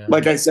 yeah,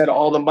 Like I said,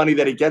 all the money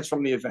that he gets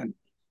from the event.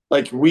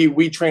 Like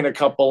we train a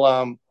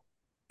couple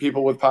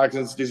people with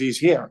Parkinson's disease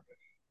here,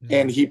 yeah,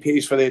 and he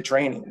pays for their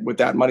training with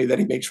that money that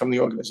he makes from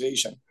the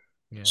organization.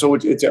 yeah, So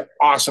it's an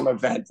awesome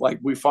event. Like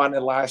we found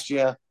it last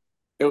year.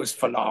 It was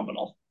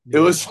phenomenal. It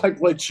yeah, was like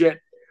legit,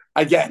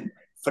 again,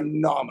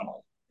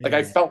 phenomenal. Like I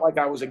yeah. felt like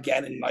I was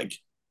again in like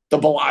the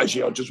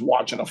Bellagio just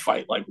watching a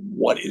fight. Like,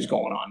 what is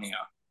going on here?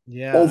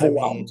 Yeah, I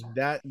Overwhelmed.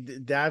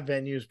 mean that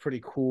venue is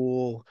pretty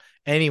cool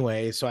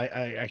anyway. So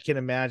I can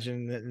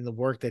imagine that in the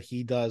work that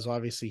he does.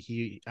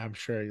 Obviously, I'm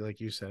sure,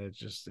 like you said,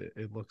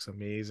 it looks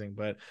amazing.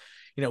 But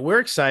we're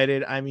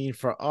excited. I mean,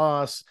 for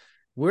us,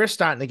 we're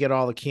starting to get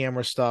all the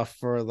camera stuff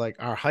for like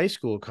our high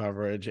school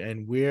coverage,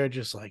 and we're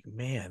just like,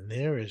 man,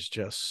 there is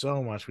just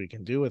so much we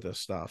can do with this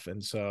stuff.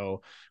 And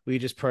so we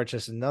just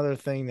purchased another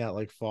thing that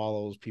like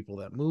follows people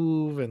that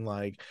move, and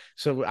like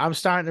so I'm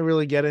starting to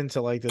really get into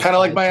like this Kind of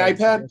like high my tech iPad.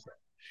 camera.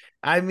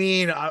 I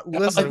mean, Like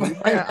listen, my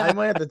I iPad.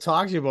 might have to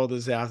talk to you about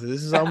this after.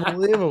 This is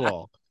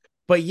unbelievable.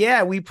 But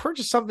yeah, we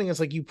purchased something that's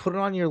like you put it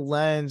on your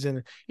lens,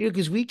 and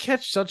because we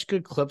catch such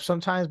good clips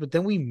sometimes, but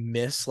then we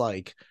miss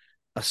like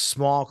a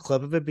small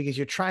clip of it because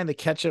you're trying to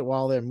catch it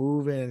while they're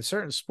moving. In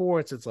certain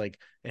sports, it's like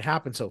it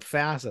happens so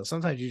fast that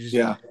sometimes you just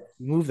Yeah.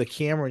 move the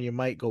camera and you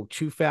might go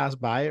too fast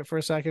by it for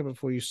a second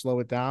before you slow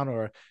it down,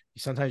 or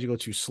sometimes you go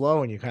too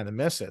slow and you kind of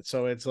miss it.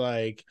 So it's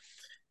like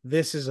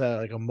this is a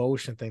like a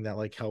motion thing that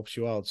like helps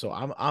you out. So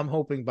I'm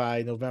hoping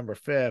by November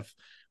 5th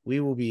we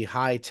will be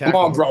high Come tech, and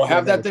on, we're bro. gonna get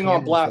Have that another thing on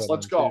camera blast. for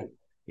Let's them too. go.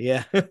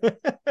 Yeah.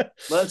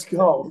 Let's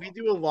go. We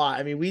do a lot.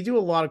 I mean, we do a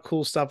lot of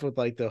cool stuff with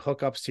like the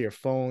hookups to your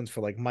phones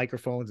for like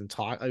microphones and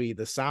talk. I mean,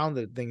 the sound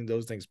that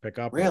those things pick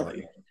up are like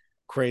Really?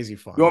 crazy You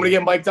fun. want me Yeah.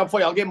 to get mic'd up for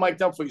you? I'll get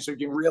mic'd up for you so you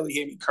can really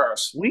hear me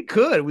curse. We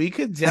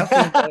could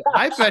definitely.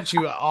 I bet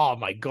you. Oh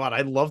my god,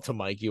 I'd love to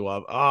mic you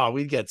up. Oh,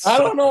 we'd get I such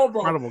don't know,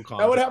 bro. incredible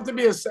That would content.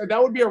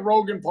 have to be a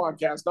Rogan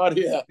podcast, not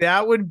here.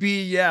 That would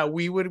be, yeah,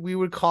 we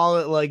would call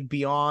it like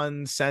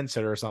Beyond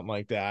Censored or something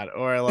like that,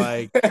 or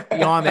like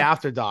Beyond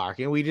After Dark,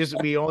 and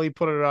we only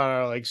put it on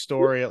our like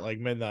story at like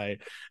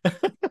midnight.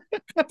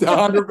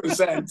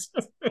 100%.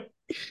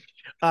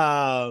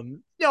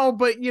 No,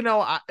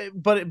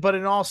 but but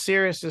in all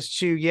seriousness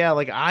too, yeah,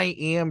 like I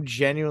am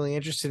genuinely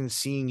interested in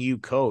seeing you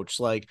coach.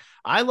 Like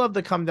I love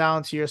to come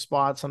down to your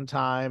spot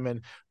sometime,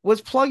 and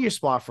let's plug your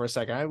spot for a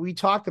second. We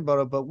talked about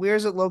it, but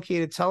where's it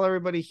located? Tell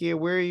everybody here,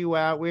 where are you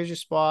at? Where's your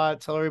spot?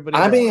 Tell everybody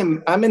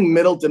about I'm in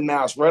Middleton,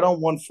 Mass, right on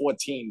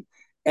 114.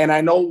 And I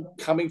know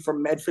coming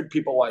from Medford,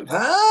 people are like,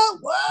 huh?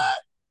 What?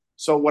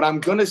 So what I'm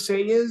gonna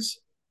say is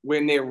we're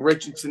near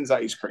Richardson's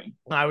ice cream.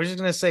 it. I was just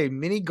gonna say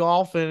mini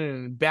golfing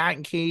and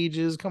batting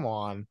cages. Come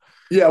on.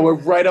 Yeah, we're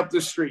right up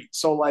the street.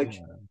 So like,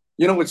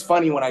 Yeah. it's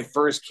funny when I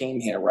first came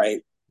here,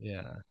 right?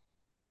 Yeah.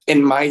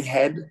 In my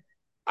head,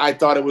 I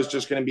thought it was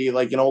just gonna be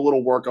like, a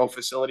little workout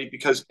facility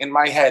because in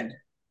my head,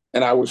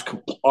 and I was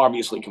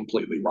obviously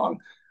completely wrong.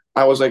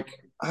 I was like,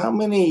 how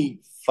many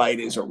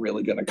fighters are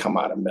really gonna come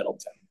out of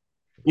Middleton?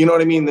 You know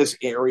what I mean? This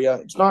area,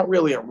 it's not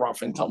really a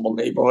rough and tumble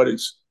neighborhood.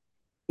 It's,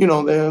 they're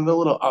a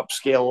little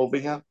upscale over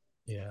here.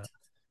 Yeah.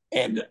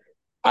 And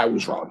I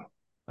was wrong.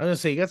 I was gonna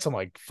say you got some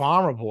like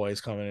farmer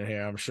boys coming in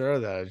here. I'm sure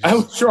that I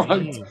just was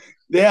wrong. mean.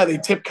 Yeah, they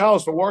tip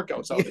cows for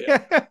workouts out here.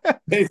 Yeah.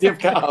 They tip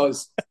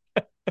cows.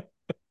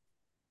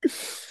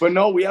 But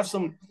no, we have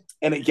some,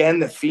 and again,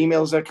 the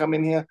females that come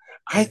in here,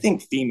 I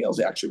think females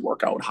actually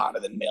work out harder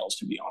than males,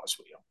 to be honest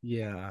with you.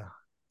 Yeah.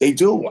 They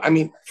do. I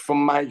mean,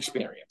 from my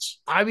experience.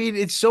 I mean,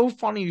 it's so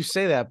funny you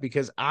say that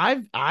because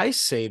I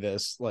say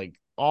this like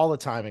all the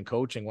time in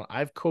coaching. When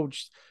I've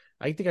coached,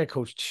 I think I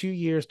coached 2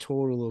 years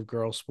total of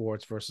girl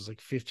sports versus like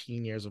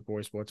 15 years of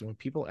boy sports. And when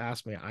people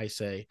ask me, I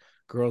say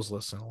girls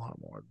listen a lot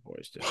more than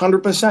boys do.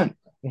 100%.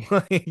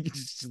 Like, you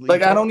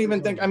Like, I totally don't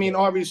even think, I mean,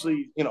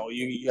 obviously,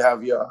 you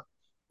have your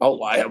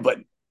outlier, but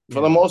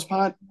for the yeah, most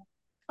part,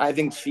 I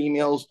think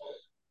females,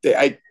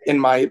 in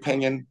my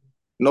opinion,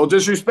 no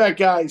disrespect,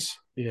 guys.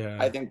 I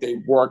yeah, think they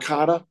work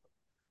harder.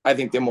 I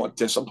think they're more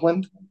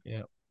disciplined,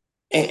 yeah,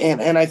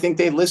 and I think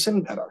they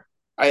listen better.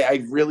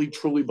 I really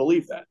truly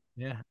believe that.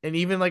 yeah. And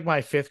even like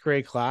my fifth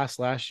grade class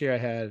last year, I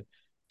had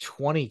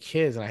 20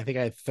 kids, and I think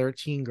I had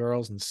 13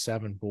 girls and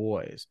 7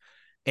 boys.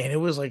 And it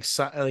was like,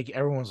 like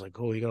everyone's like,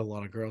 oh, you got a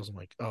lot of girls. I'm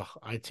like, oh,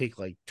 I take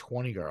like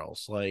 20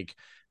 girls. Like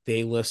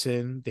they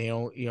listen. They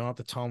don't, you don't have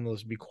to tell them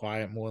to be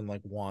quiet more than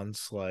like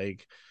once.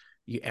 Like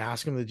you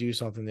ask them to do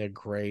something, they're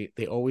great.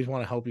 They always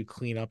want to help you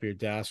clean up your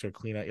desk or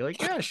clean up. You're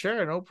like, yeah,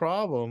 sure, no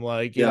problem.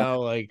 Like, Yeah.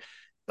 like,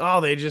 oh,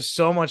 they're just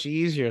so much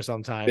easier They,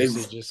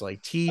 sometimes to just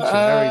like teach and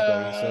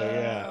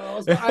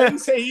everything. So yeah. I didn't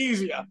say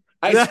easier.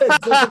 I said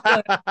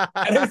discipline.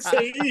 I didn't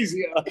say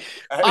easier. I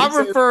didn't I'm say.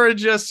 referring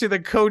just to the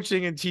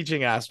coaching and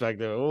teaching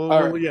aspect of it. All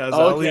right. Yes,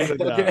 I'll leave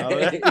it Okay. at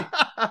Okay.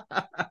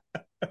 that.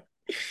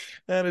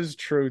 That is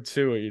true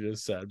too, what you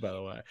just said, by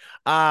the way.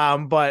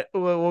 But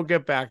we'll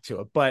get back to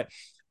it. But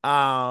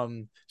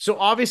so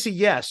obviously,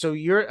 yeah. So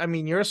I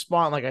mean, you're a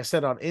spot, like I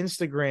said, on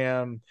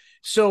Instagram.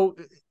 So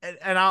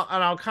and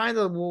I'll kind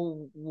of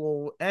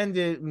we'll end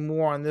it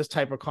more on this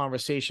type of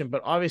conversation.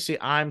 But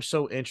obviously, I'm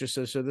so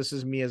interested. So this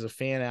is me as a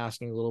fan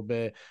asking a little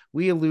bit.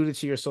 We alluded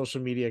to your social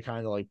media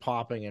kind of like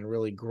popping and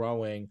really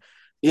growing.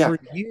 Yeah. For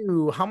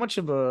you, how much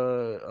of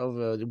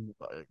a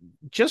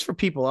just for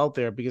people out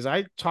there, because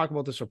I talk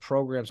about this for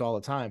programs all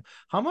the time,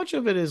 how much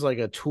of it is like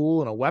a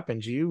tool and a weapon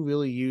do you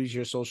really use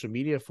your social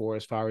media for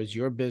as far as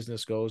your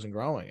business goes and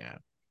growing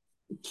at?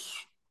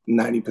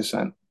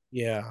 90%.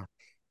 Yeah.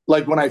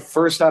 Like when I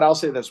first started, I'll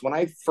say this. When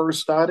I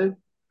first started,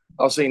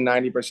 I'll say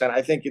 90%.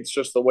 I think it's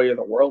just the way of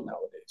the world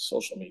nowadays,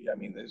 social media. I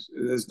mean,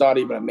 there's not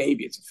even a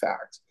maybe, it's a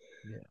fact.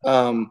 Yeah.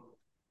 Um,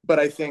 but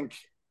I think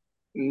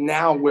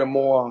now we're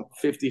more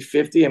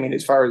 50-50. I mean,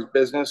 as far as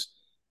business,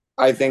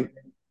 I think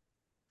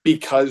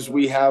because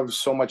we have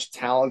so much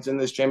talent in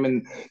this gym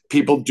and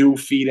people do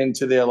feed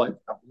into their like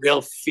a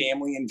real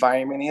family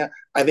environment here,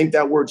 I think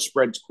that word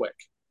spreads quick.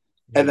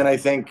 And Yeah. then I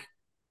think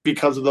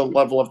because of the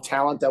level of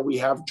talent that we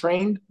have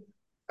trained,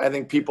 I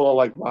think people are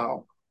like,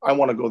 wow, I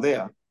want to go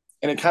there.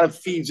 And it kind of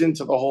feeds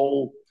into the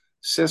whole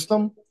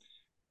system.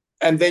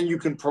 And then you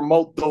can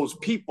promote those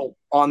people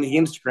on the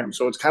Instagram.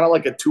 So it's kind of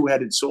like a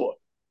two-headed sword.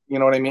 You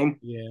know what I mean?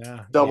 Yeah. Yeah.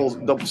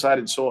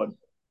 Double-sided sword.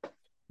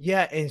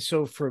 Yeah, and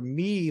so for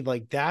me,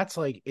 like that's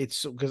like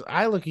it's because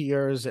I look at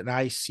yours and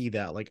I see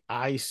that, like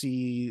I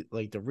see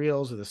like the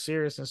reels or the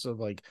seriousness of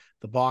like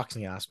the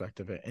boxing aspect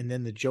of it, and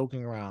then the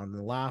joking around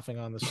and laughing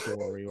on the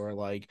story, or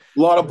like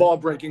A lot of the ball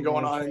breaking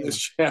going on in training.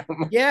 this gym.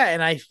 Yeah,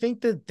 and I think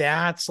that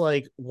that's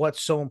like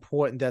what's so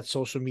important that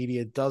social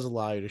media does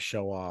allow you to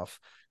show off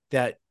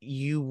that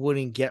you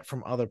wouldn't get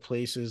from other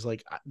places.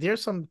 Like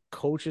there's some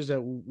coaches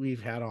that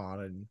we've had on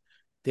and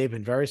they've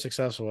been very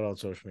successful without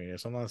social media.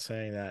 So I'm not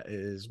saying that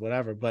is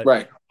whatever, but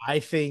Right. I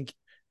think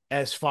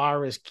as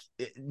far as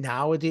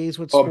nowadays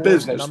with Or sports,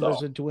 business, numbers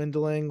though. are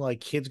dwindling. Like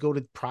kids go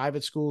to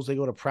private schools, they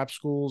go to prep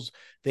schools,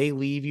 they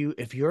leave you.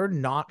 If you're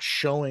not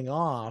showing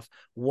off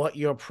what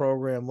your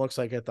program looks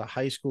like at the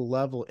high school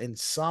level in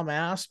some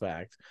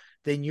aspect,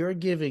 then you're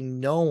giving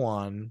no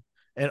one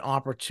an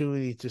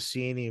opportunity to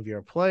see any of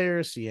your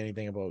players, see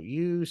anything about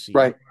you, see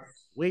Right. what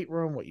weight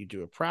room, what you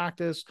do at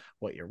practice,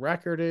 what your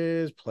record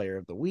is, player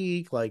of the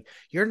week. Like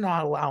you're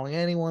not allowing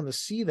anyone to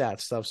see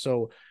that stuff.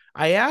 So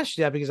I asked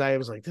you that because I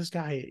was like, this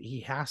guy,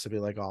 he has to be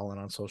like all in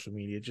on social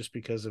media just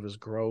because of his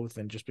growth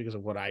and just because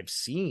of what I've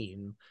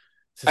seen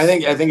to I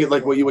think see I think it,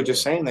 like what what you you were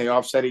just do. saying, they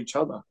offset each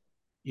other.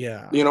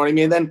 Yeah. You know what I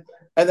mean? And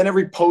then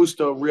every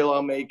post or reel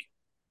I'll make,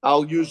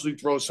 I'll usually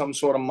throw some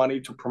sort of money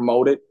to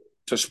promote it,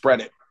 to spread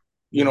it.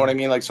 You know what Yeah. I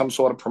mean? Like some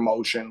sort of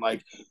promotion.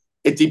 Like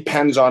it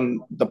depends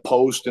on the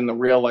post and the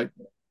reel. Like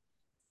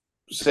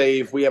say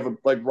if we have a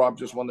like Rob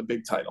just won the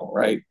big title,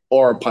 right?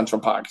 Or a punch for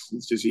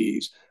Parkinson's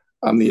disease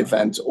the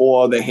event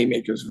or the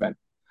Haymakers event.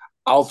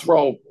 I'll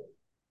throw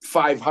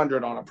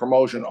 500 on a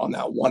promotion on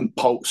that one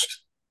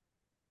post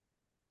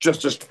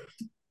just just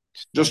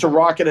just Yeah. to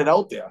rocket it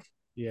out there.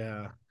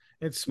 Yeah.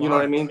 It's You know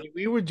what I smart. I mean? mean,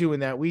 we were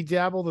doing that. We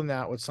dabbled in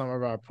that with some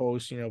of our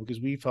posts,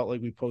 because we felt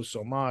like we post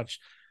so much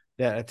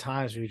that at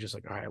times we were just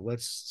like, all right,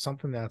 let's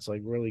something that's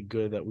like really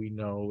good that we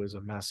know is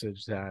a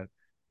message that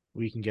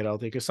we can get out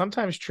there. Because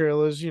sometimes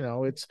trailers,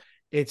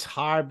 it's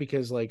hard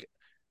because like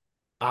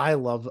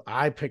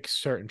I pick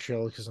certain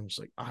trailers because I'm just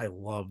like, I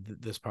love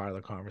this part of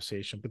the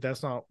conversation, but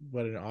that's not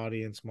what an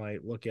audience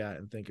might look at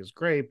and think is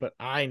great. But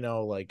I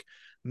know, like,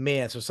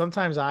 man, so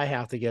sometimes I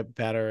have to get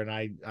better, and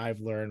I've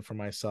learned for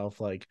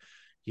myself, like,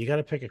 you got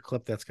to pick a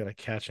clip that's going to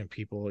catch and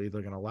people are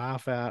either going to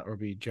laugh at or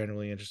be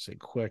genuinely interested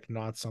quick,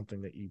 not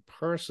something that you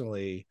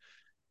personally.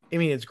 I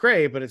mean, it's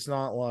great, but it's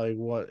not like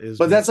what is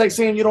But going that's like to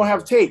saying you don't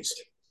have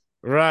taste.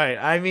 right.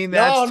 I mean,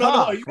 that's No, no,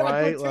 no. tough, You got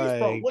right? good taste,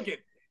 bro. Like, Look at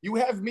you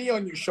have me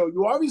on your show.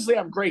 You obviously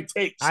have great I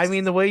taste.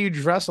 mean, the way you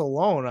dress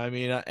alone. I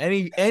mean,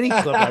 any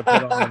clip I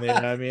put on there.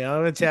 I mean, I'm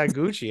gonna tag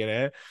Gucci in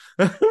it.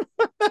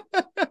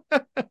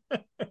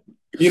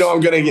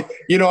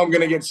 I'm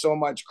gonna get so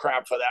much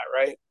crap for that,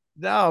 right?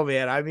 No,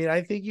 man. I mean,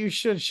 I think you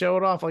should show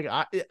it off. Like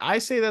I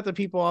say that to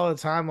people all the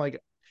time.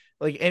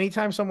 Like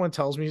anytime someone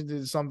tells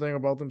me something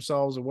about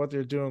themselves or what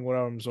they're doing,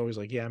 whatever, I'm just always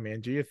like, yeah, man,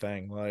 do your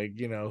thing. Like,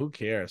 who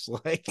cares?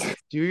 Like,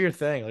 do your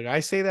thing. Like, I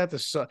say that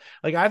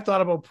like I've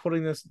thought about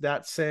putting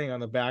that saying on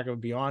the back of a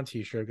Beyond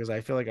t-shirt because I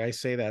feel like I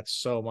say that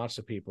so much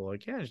to people.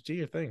 Like, yeah, just do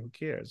your thing. Who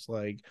cares?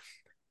 Like,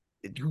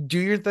 do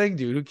your thing,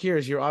 dude. Who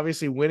cares? You're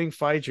obviously winning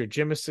fights. Your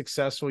gym is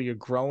successful. You're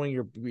growing.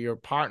 You're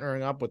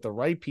partnering up with the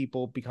right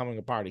people, becoming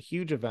a part of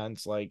huge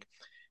events. Like,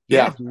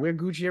 yeah, Yeah. dude, wear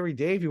Gucci every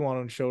day if you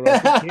want to show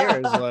up. Who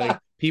cares? Like,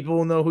 people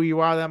will know who you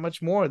are that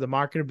much more. The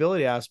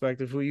marketability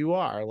aspect of who you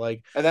are.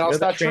 Like, And then I'll you're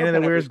the start trainer that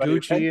chirping wears everybody.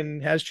 Okay. Gucci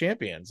and has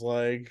champions.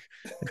 Like,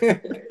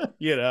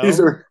 you he's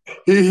know.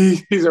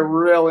 a he's a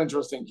real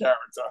interesting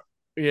character.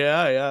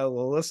 Yeah, yeah.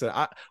 Well, listen,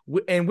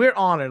 and we're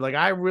honored. Like,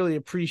 I really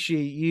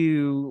appreciate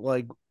you,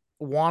 like,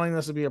 wanting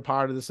us to be a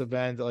part of this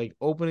event, like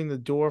opening the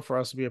door for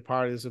us to be a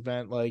part of this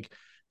event. Like,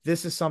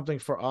 this is something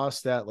for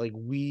us that, like,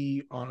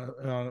 we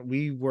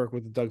work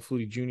with the Doug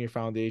Flutie Jr.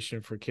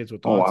 Foundation for kids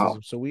with Oh wow.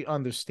 autism, so we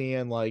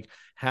understand like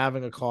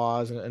having a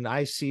cause, and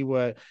I see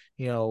what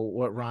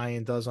what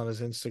Ryan does on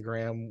his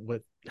Instagram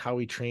with how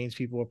he trains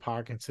people with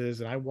Parkinson's,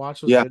 and I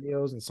watch those Yeah.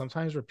 videos, and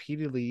sometimes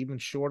repeatedly, even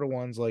shorter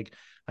ones, like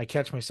I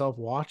catch myself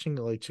watching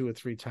it like 2 or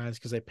 3 times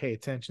because I pay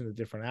attention to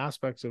different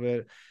aspects of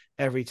it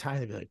every time.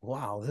 To be like,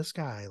 wow, this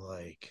guy,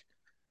 like,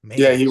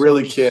 Yeah, man. he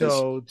really cares.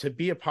 So to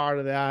be a part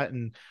of that,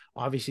 and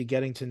obviously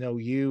getting to know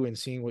you and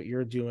seeing what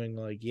you're doing,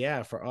 like,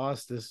 yeah, for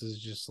us, this is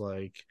just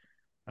like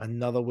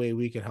another way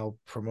we can help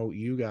promote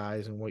you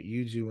guys and what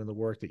you do and the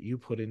work that you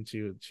put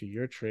into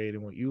your trade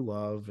and what you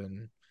love.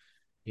 And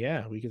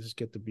yeah, we can just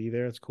get to be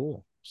there. It's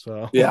cool.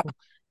 So Yeah.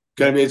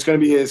 yeah, It's gonna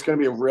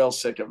be a real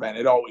sick event.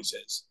 It always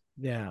is.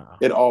 yeah.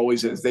 It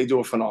always is. They do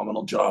a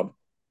phenomenal job.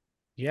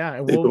 Yeah,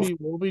 and They do.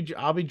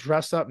 I'll be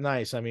dressed up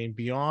nice. I mean,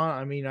 beyond,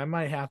 I mean, I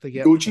might have to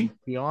get Gucci. some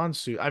Beyond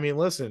suit. I mean,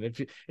 listen,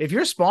 if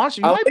you're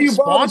sponsored, you I'll might let be you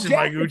borrow the sponsored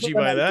by jacket for Gucci the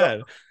by night,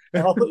 though.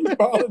 then. I'll let you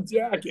borrow the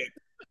jacket.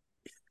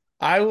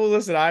 I will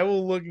listen, I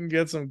will look and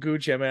get some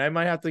Gucci. I mean, I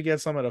might have to get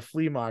some at a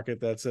flea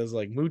market that says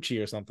like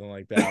Moochie or something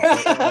like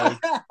that.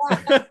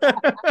 But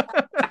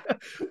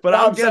like but The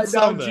I'll get upside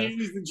down something.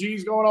 G's, the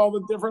G's going all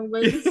the different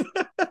ways.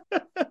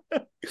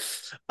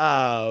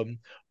 um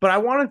but I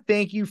want to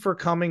thank you for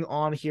coming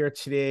on here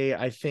today.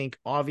 I think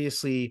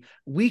obviously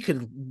we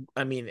could,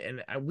 I mean,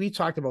 and we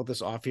talked about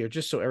this off here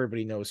just so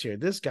everybody knows here,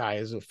 this guy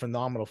is a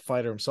phenomenal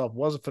fighter himself,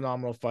 was a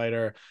phenomenal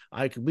fighter.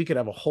 We could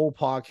have a whole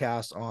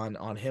podcast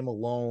on him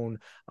alone.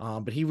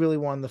 But he really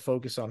wanted to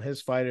focus on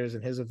his fighters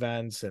and his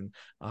events, and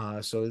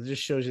so it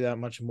just shows you that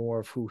much more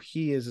of who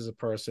he is as a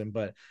person.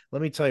 But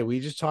let me tell you,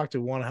 we just talked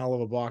to one hell of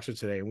a boxer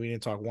today and we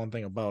didn't talk one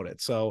thing about it.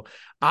 So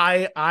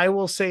I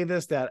will say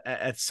this, that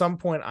at some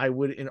point I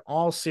would, in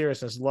all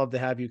seriousness, love to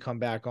have you come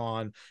back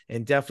on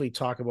and definitely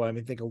talk about. I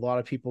mean, I think a lot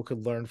of people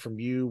could learn from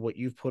you what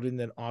you've put in.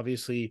 Then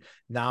obviously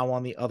now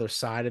on the other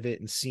side of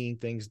it and seeing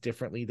things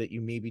differently that you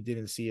maybe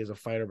didn't see as a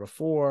fighter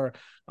before.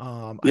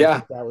 I Yeah,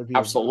 think that would be a very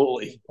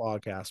absolutely. cool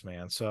podcast,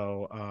 man.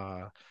 So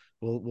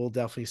we'll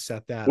definitely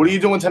set that What are up. you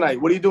doing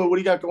tonight? What are you doing? What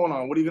do you got going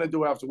on? What are you going to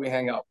do after we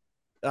hang up?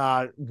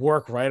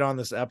 Work right on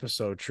this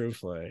episode,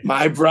 truthfully.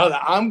 My brother,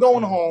 I'm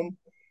going home,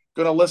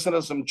 going to listen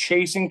to some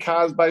Chasing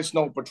Cars by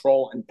Snow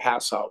Patrol and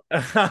pass out.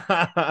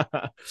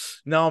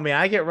 No, man,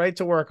 I get right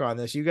to work on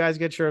this. You guys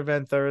get your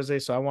event Thursday,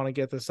 so I want to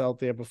get this out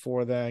there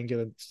before then,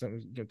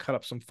 cut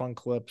up some fun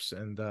clips,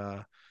 and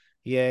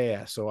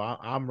yeah. So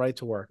I'm right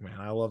to work, man.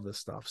 I love this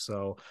stuff.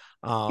 So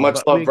Much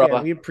but love,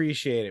 brother. we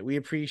appreciate it. We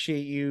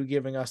appreciate you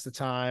giving us the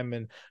time,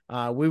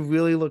 and we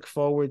really look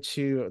forward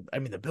to, I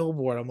mean, the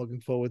billboard, I'm looking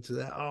forward to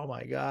that. Oh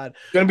my god.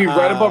 Going to be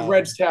right above uh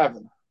Red's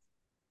Tavern.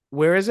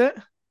 where is it?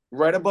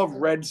 Right above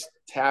Red's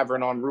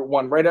Tavern on Route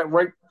 1,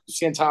 right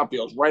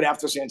Santopios, right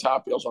after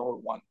Santopios on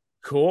Route 1.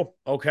 Cool.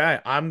 Okay.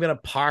 I'm gonna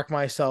park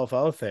myself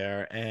out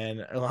there,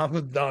 and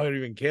I'm not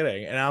even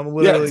kidding. And I'm Yeah,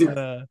 literally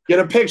gonna get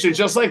a picture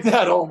just like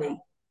that, homie.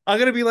 I'm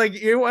gonna be like,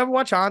 you ever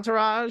watch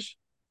Entourage?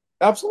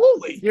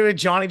 Absolutely. You know,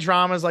 Johnny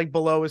Drama's like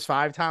below his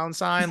 5 town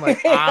sign.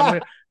 Like,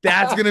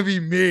 that's gonna be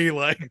me.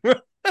 Like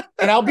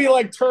And I'll be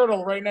like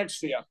Turtle right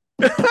next to you.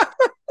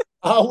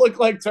 I'll look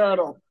like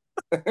Turtle.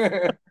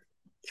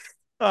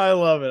 I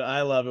love it.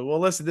 I love it. Well,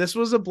 listen, this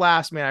was a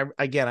blast, man.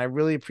 I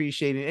really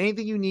appreciate it.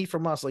 Anything you need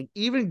from us, like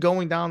even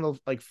going down the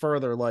like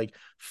further, like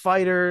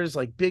fighters,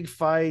 like big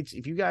fights.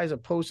 If you guys are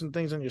posting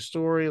things on your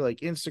story, like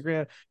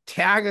Instagram,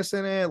 tag us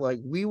in it. Like,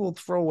 we will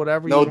throw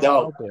whatever you No want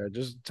doubt. out there.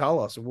 Just tell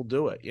us and we'll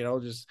do it.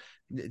 Just,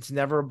 it's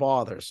never a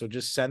bother. So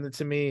just send it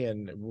to me,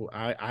 and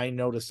I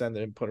know to send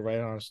it and put it right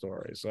on a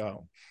story.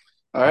 So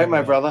All right, my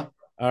yeah. brother.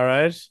 All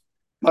right.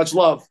 Much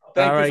love. All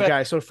Thank you right, for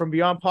guys. So from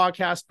Beyond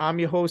Podcast, I'm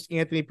your host,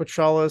 Anthony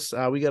Petrellis.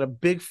 We got a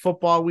big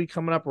football week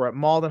coming up. We're at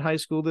Malden High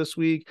School this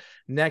week.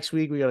 Next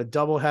week, we got a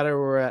doubleheader.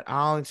 We're at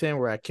Arlington.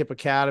 We're at Kip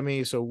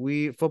Academy. So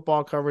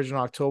football coverage in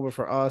October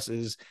for us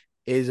is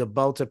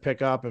about to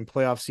pick up, and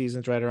playoff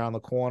season's right around the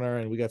corner.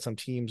 And we got some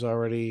teams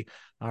already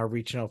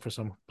reaching out for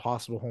some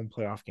possible home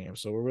playoff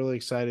games. So we're really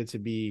excited to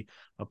be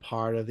a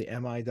part of the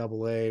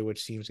MIAA,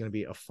 which seems going to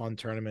be a fun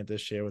tournament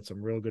this year with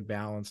some real good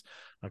balance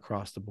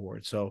across the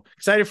board. So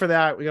excited for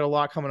that. We got a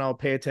lot coming out.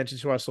 Pay attention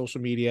to our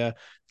social media.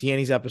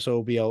 Danny's episode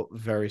will be out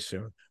very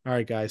soon. All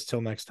right, guys.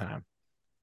 Till next time.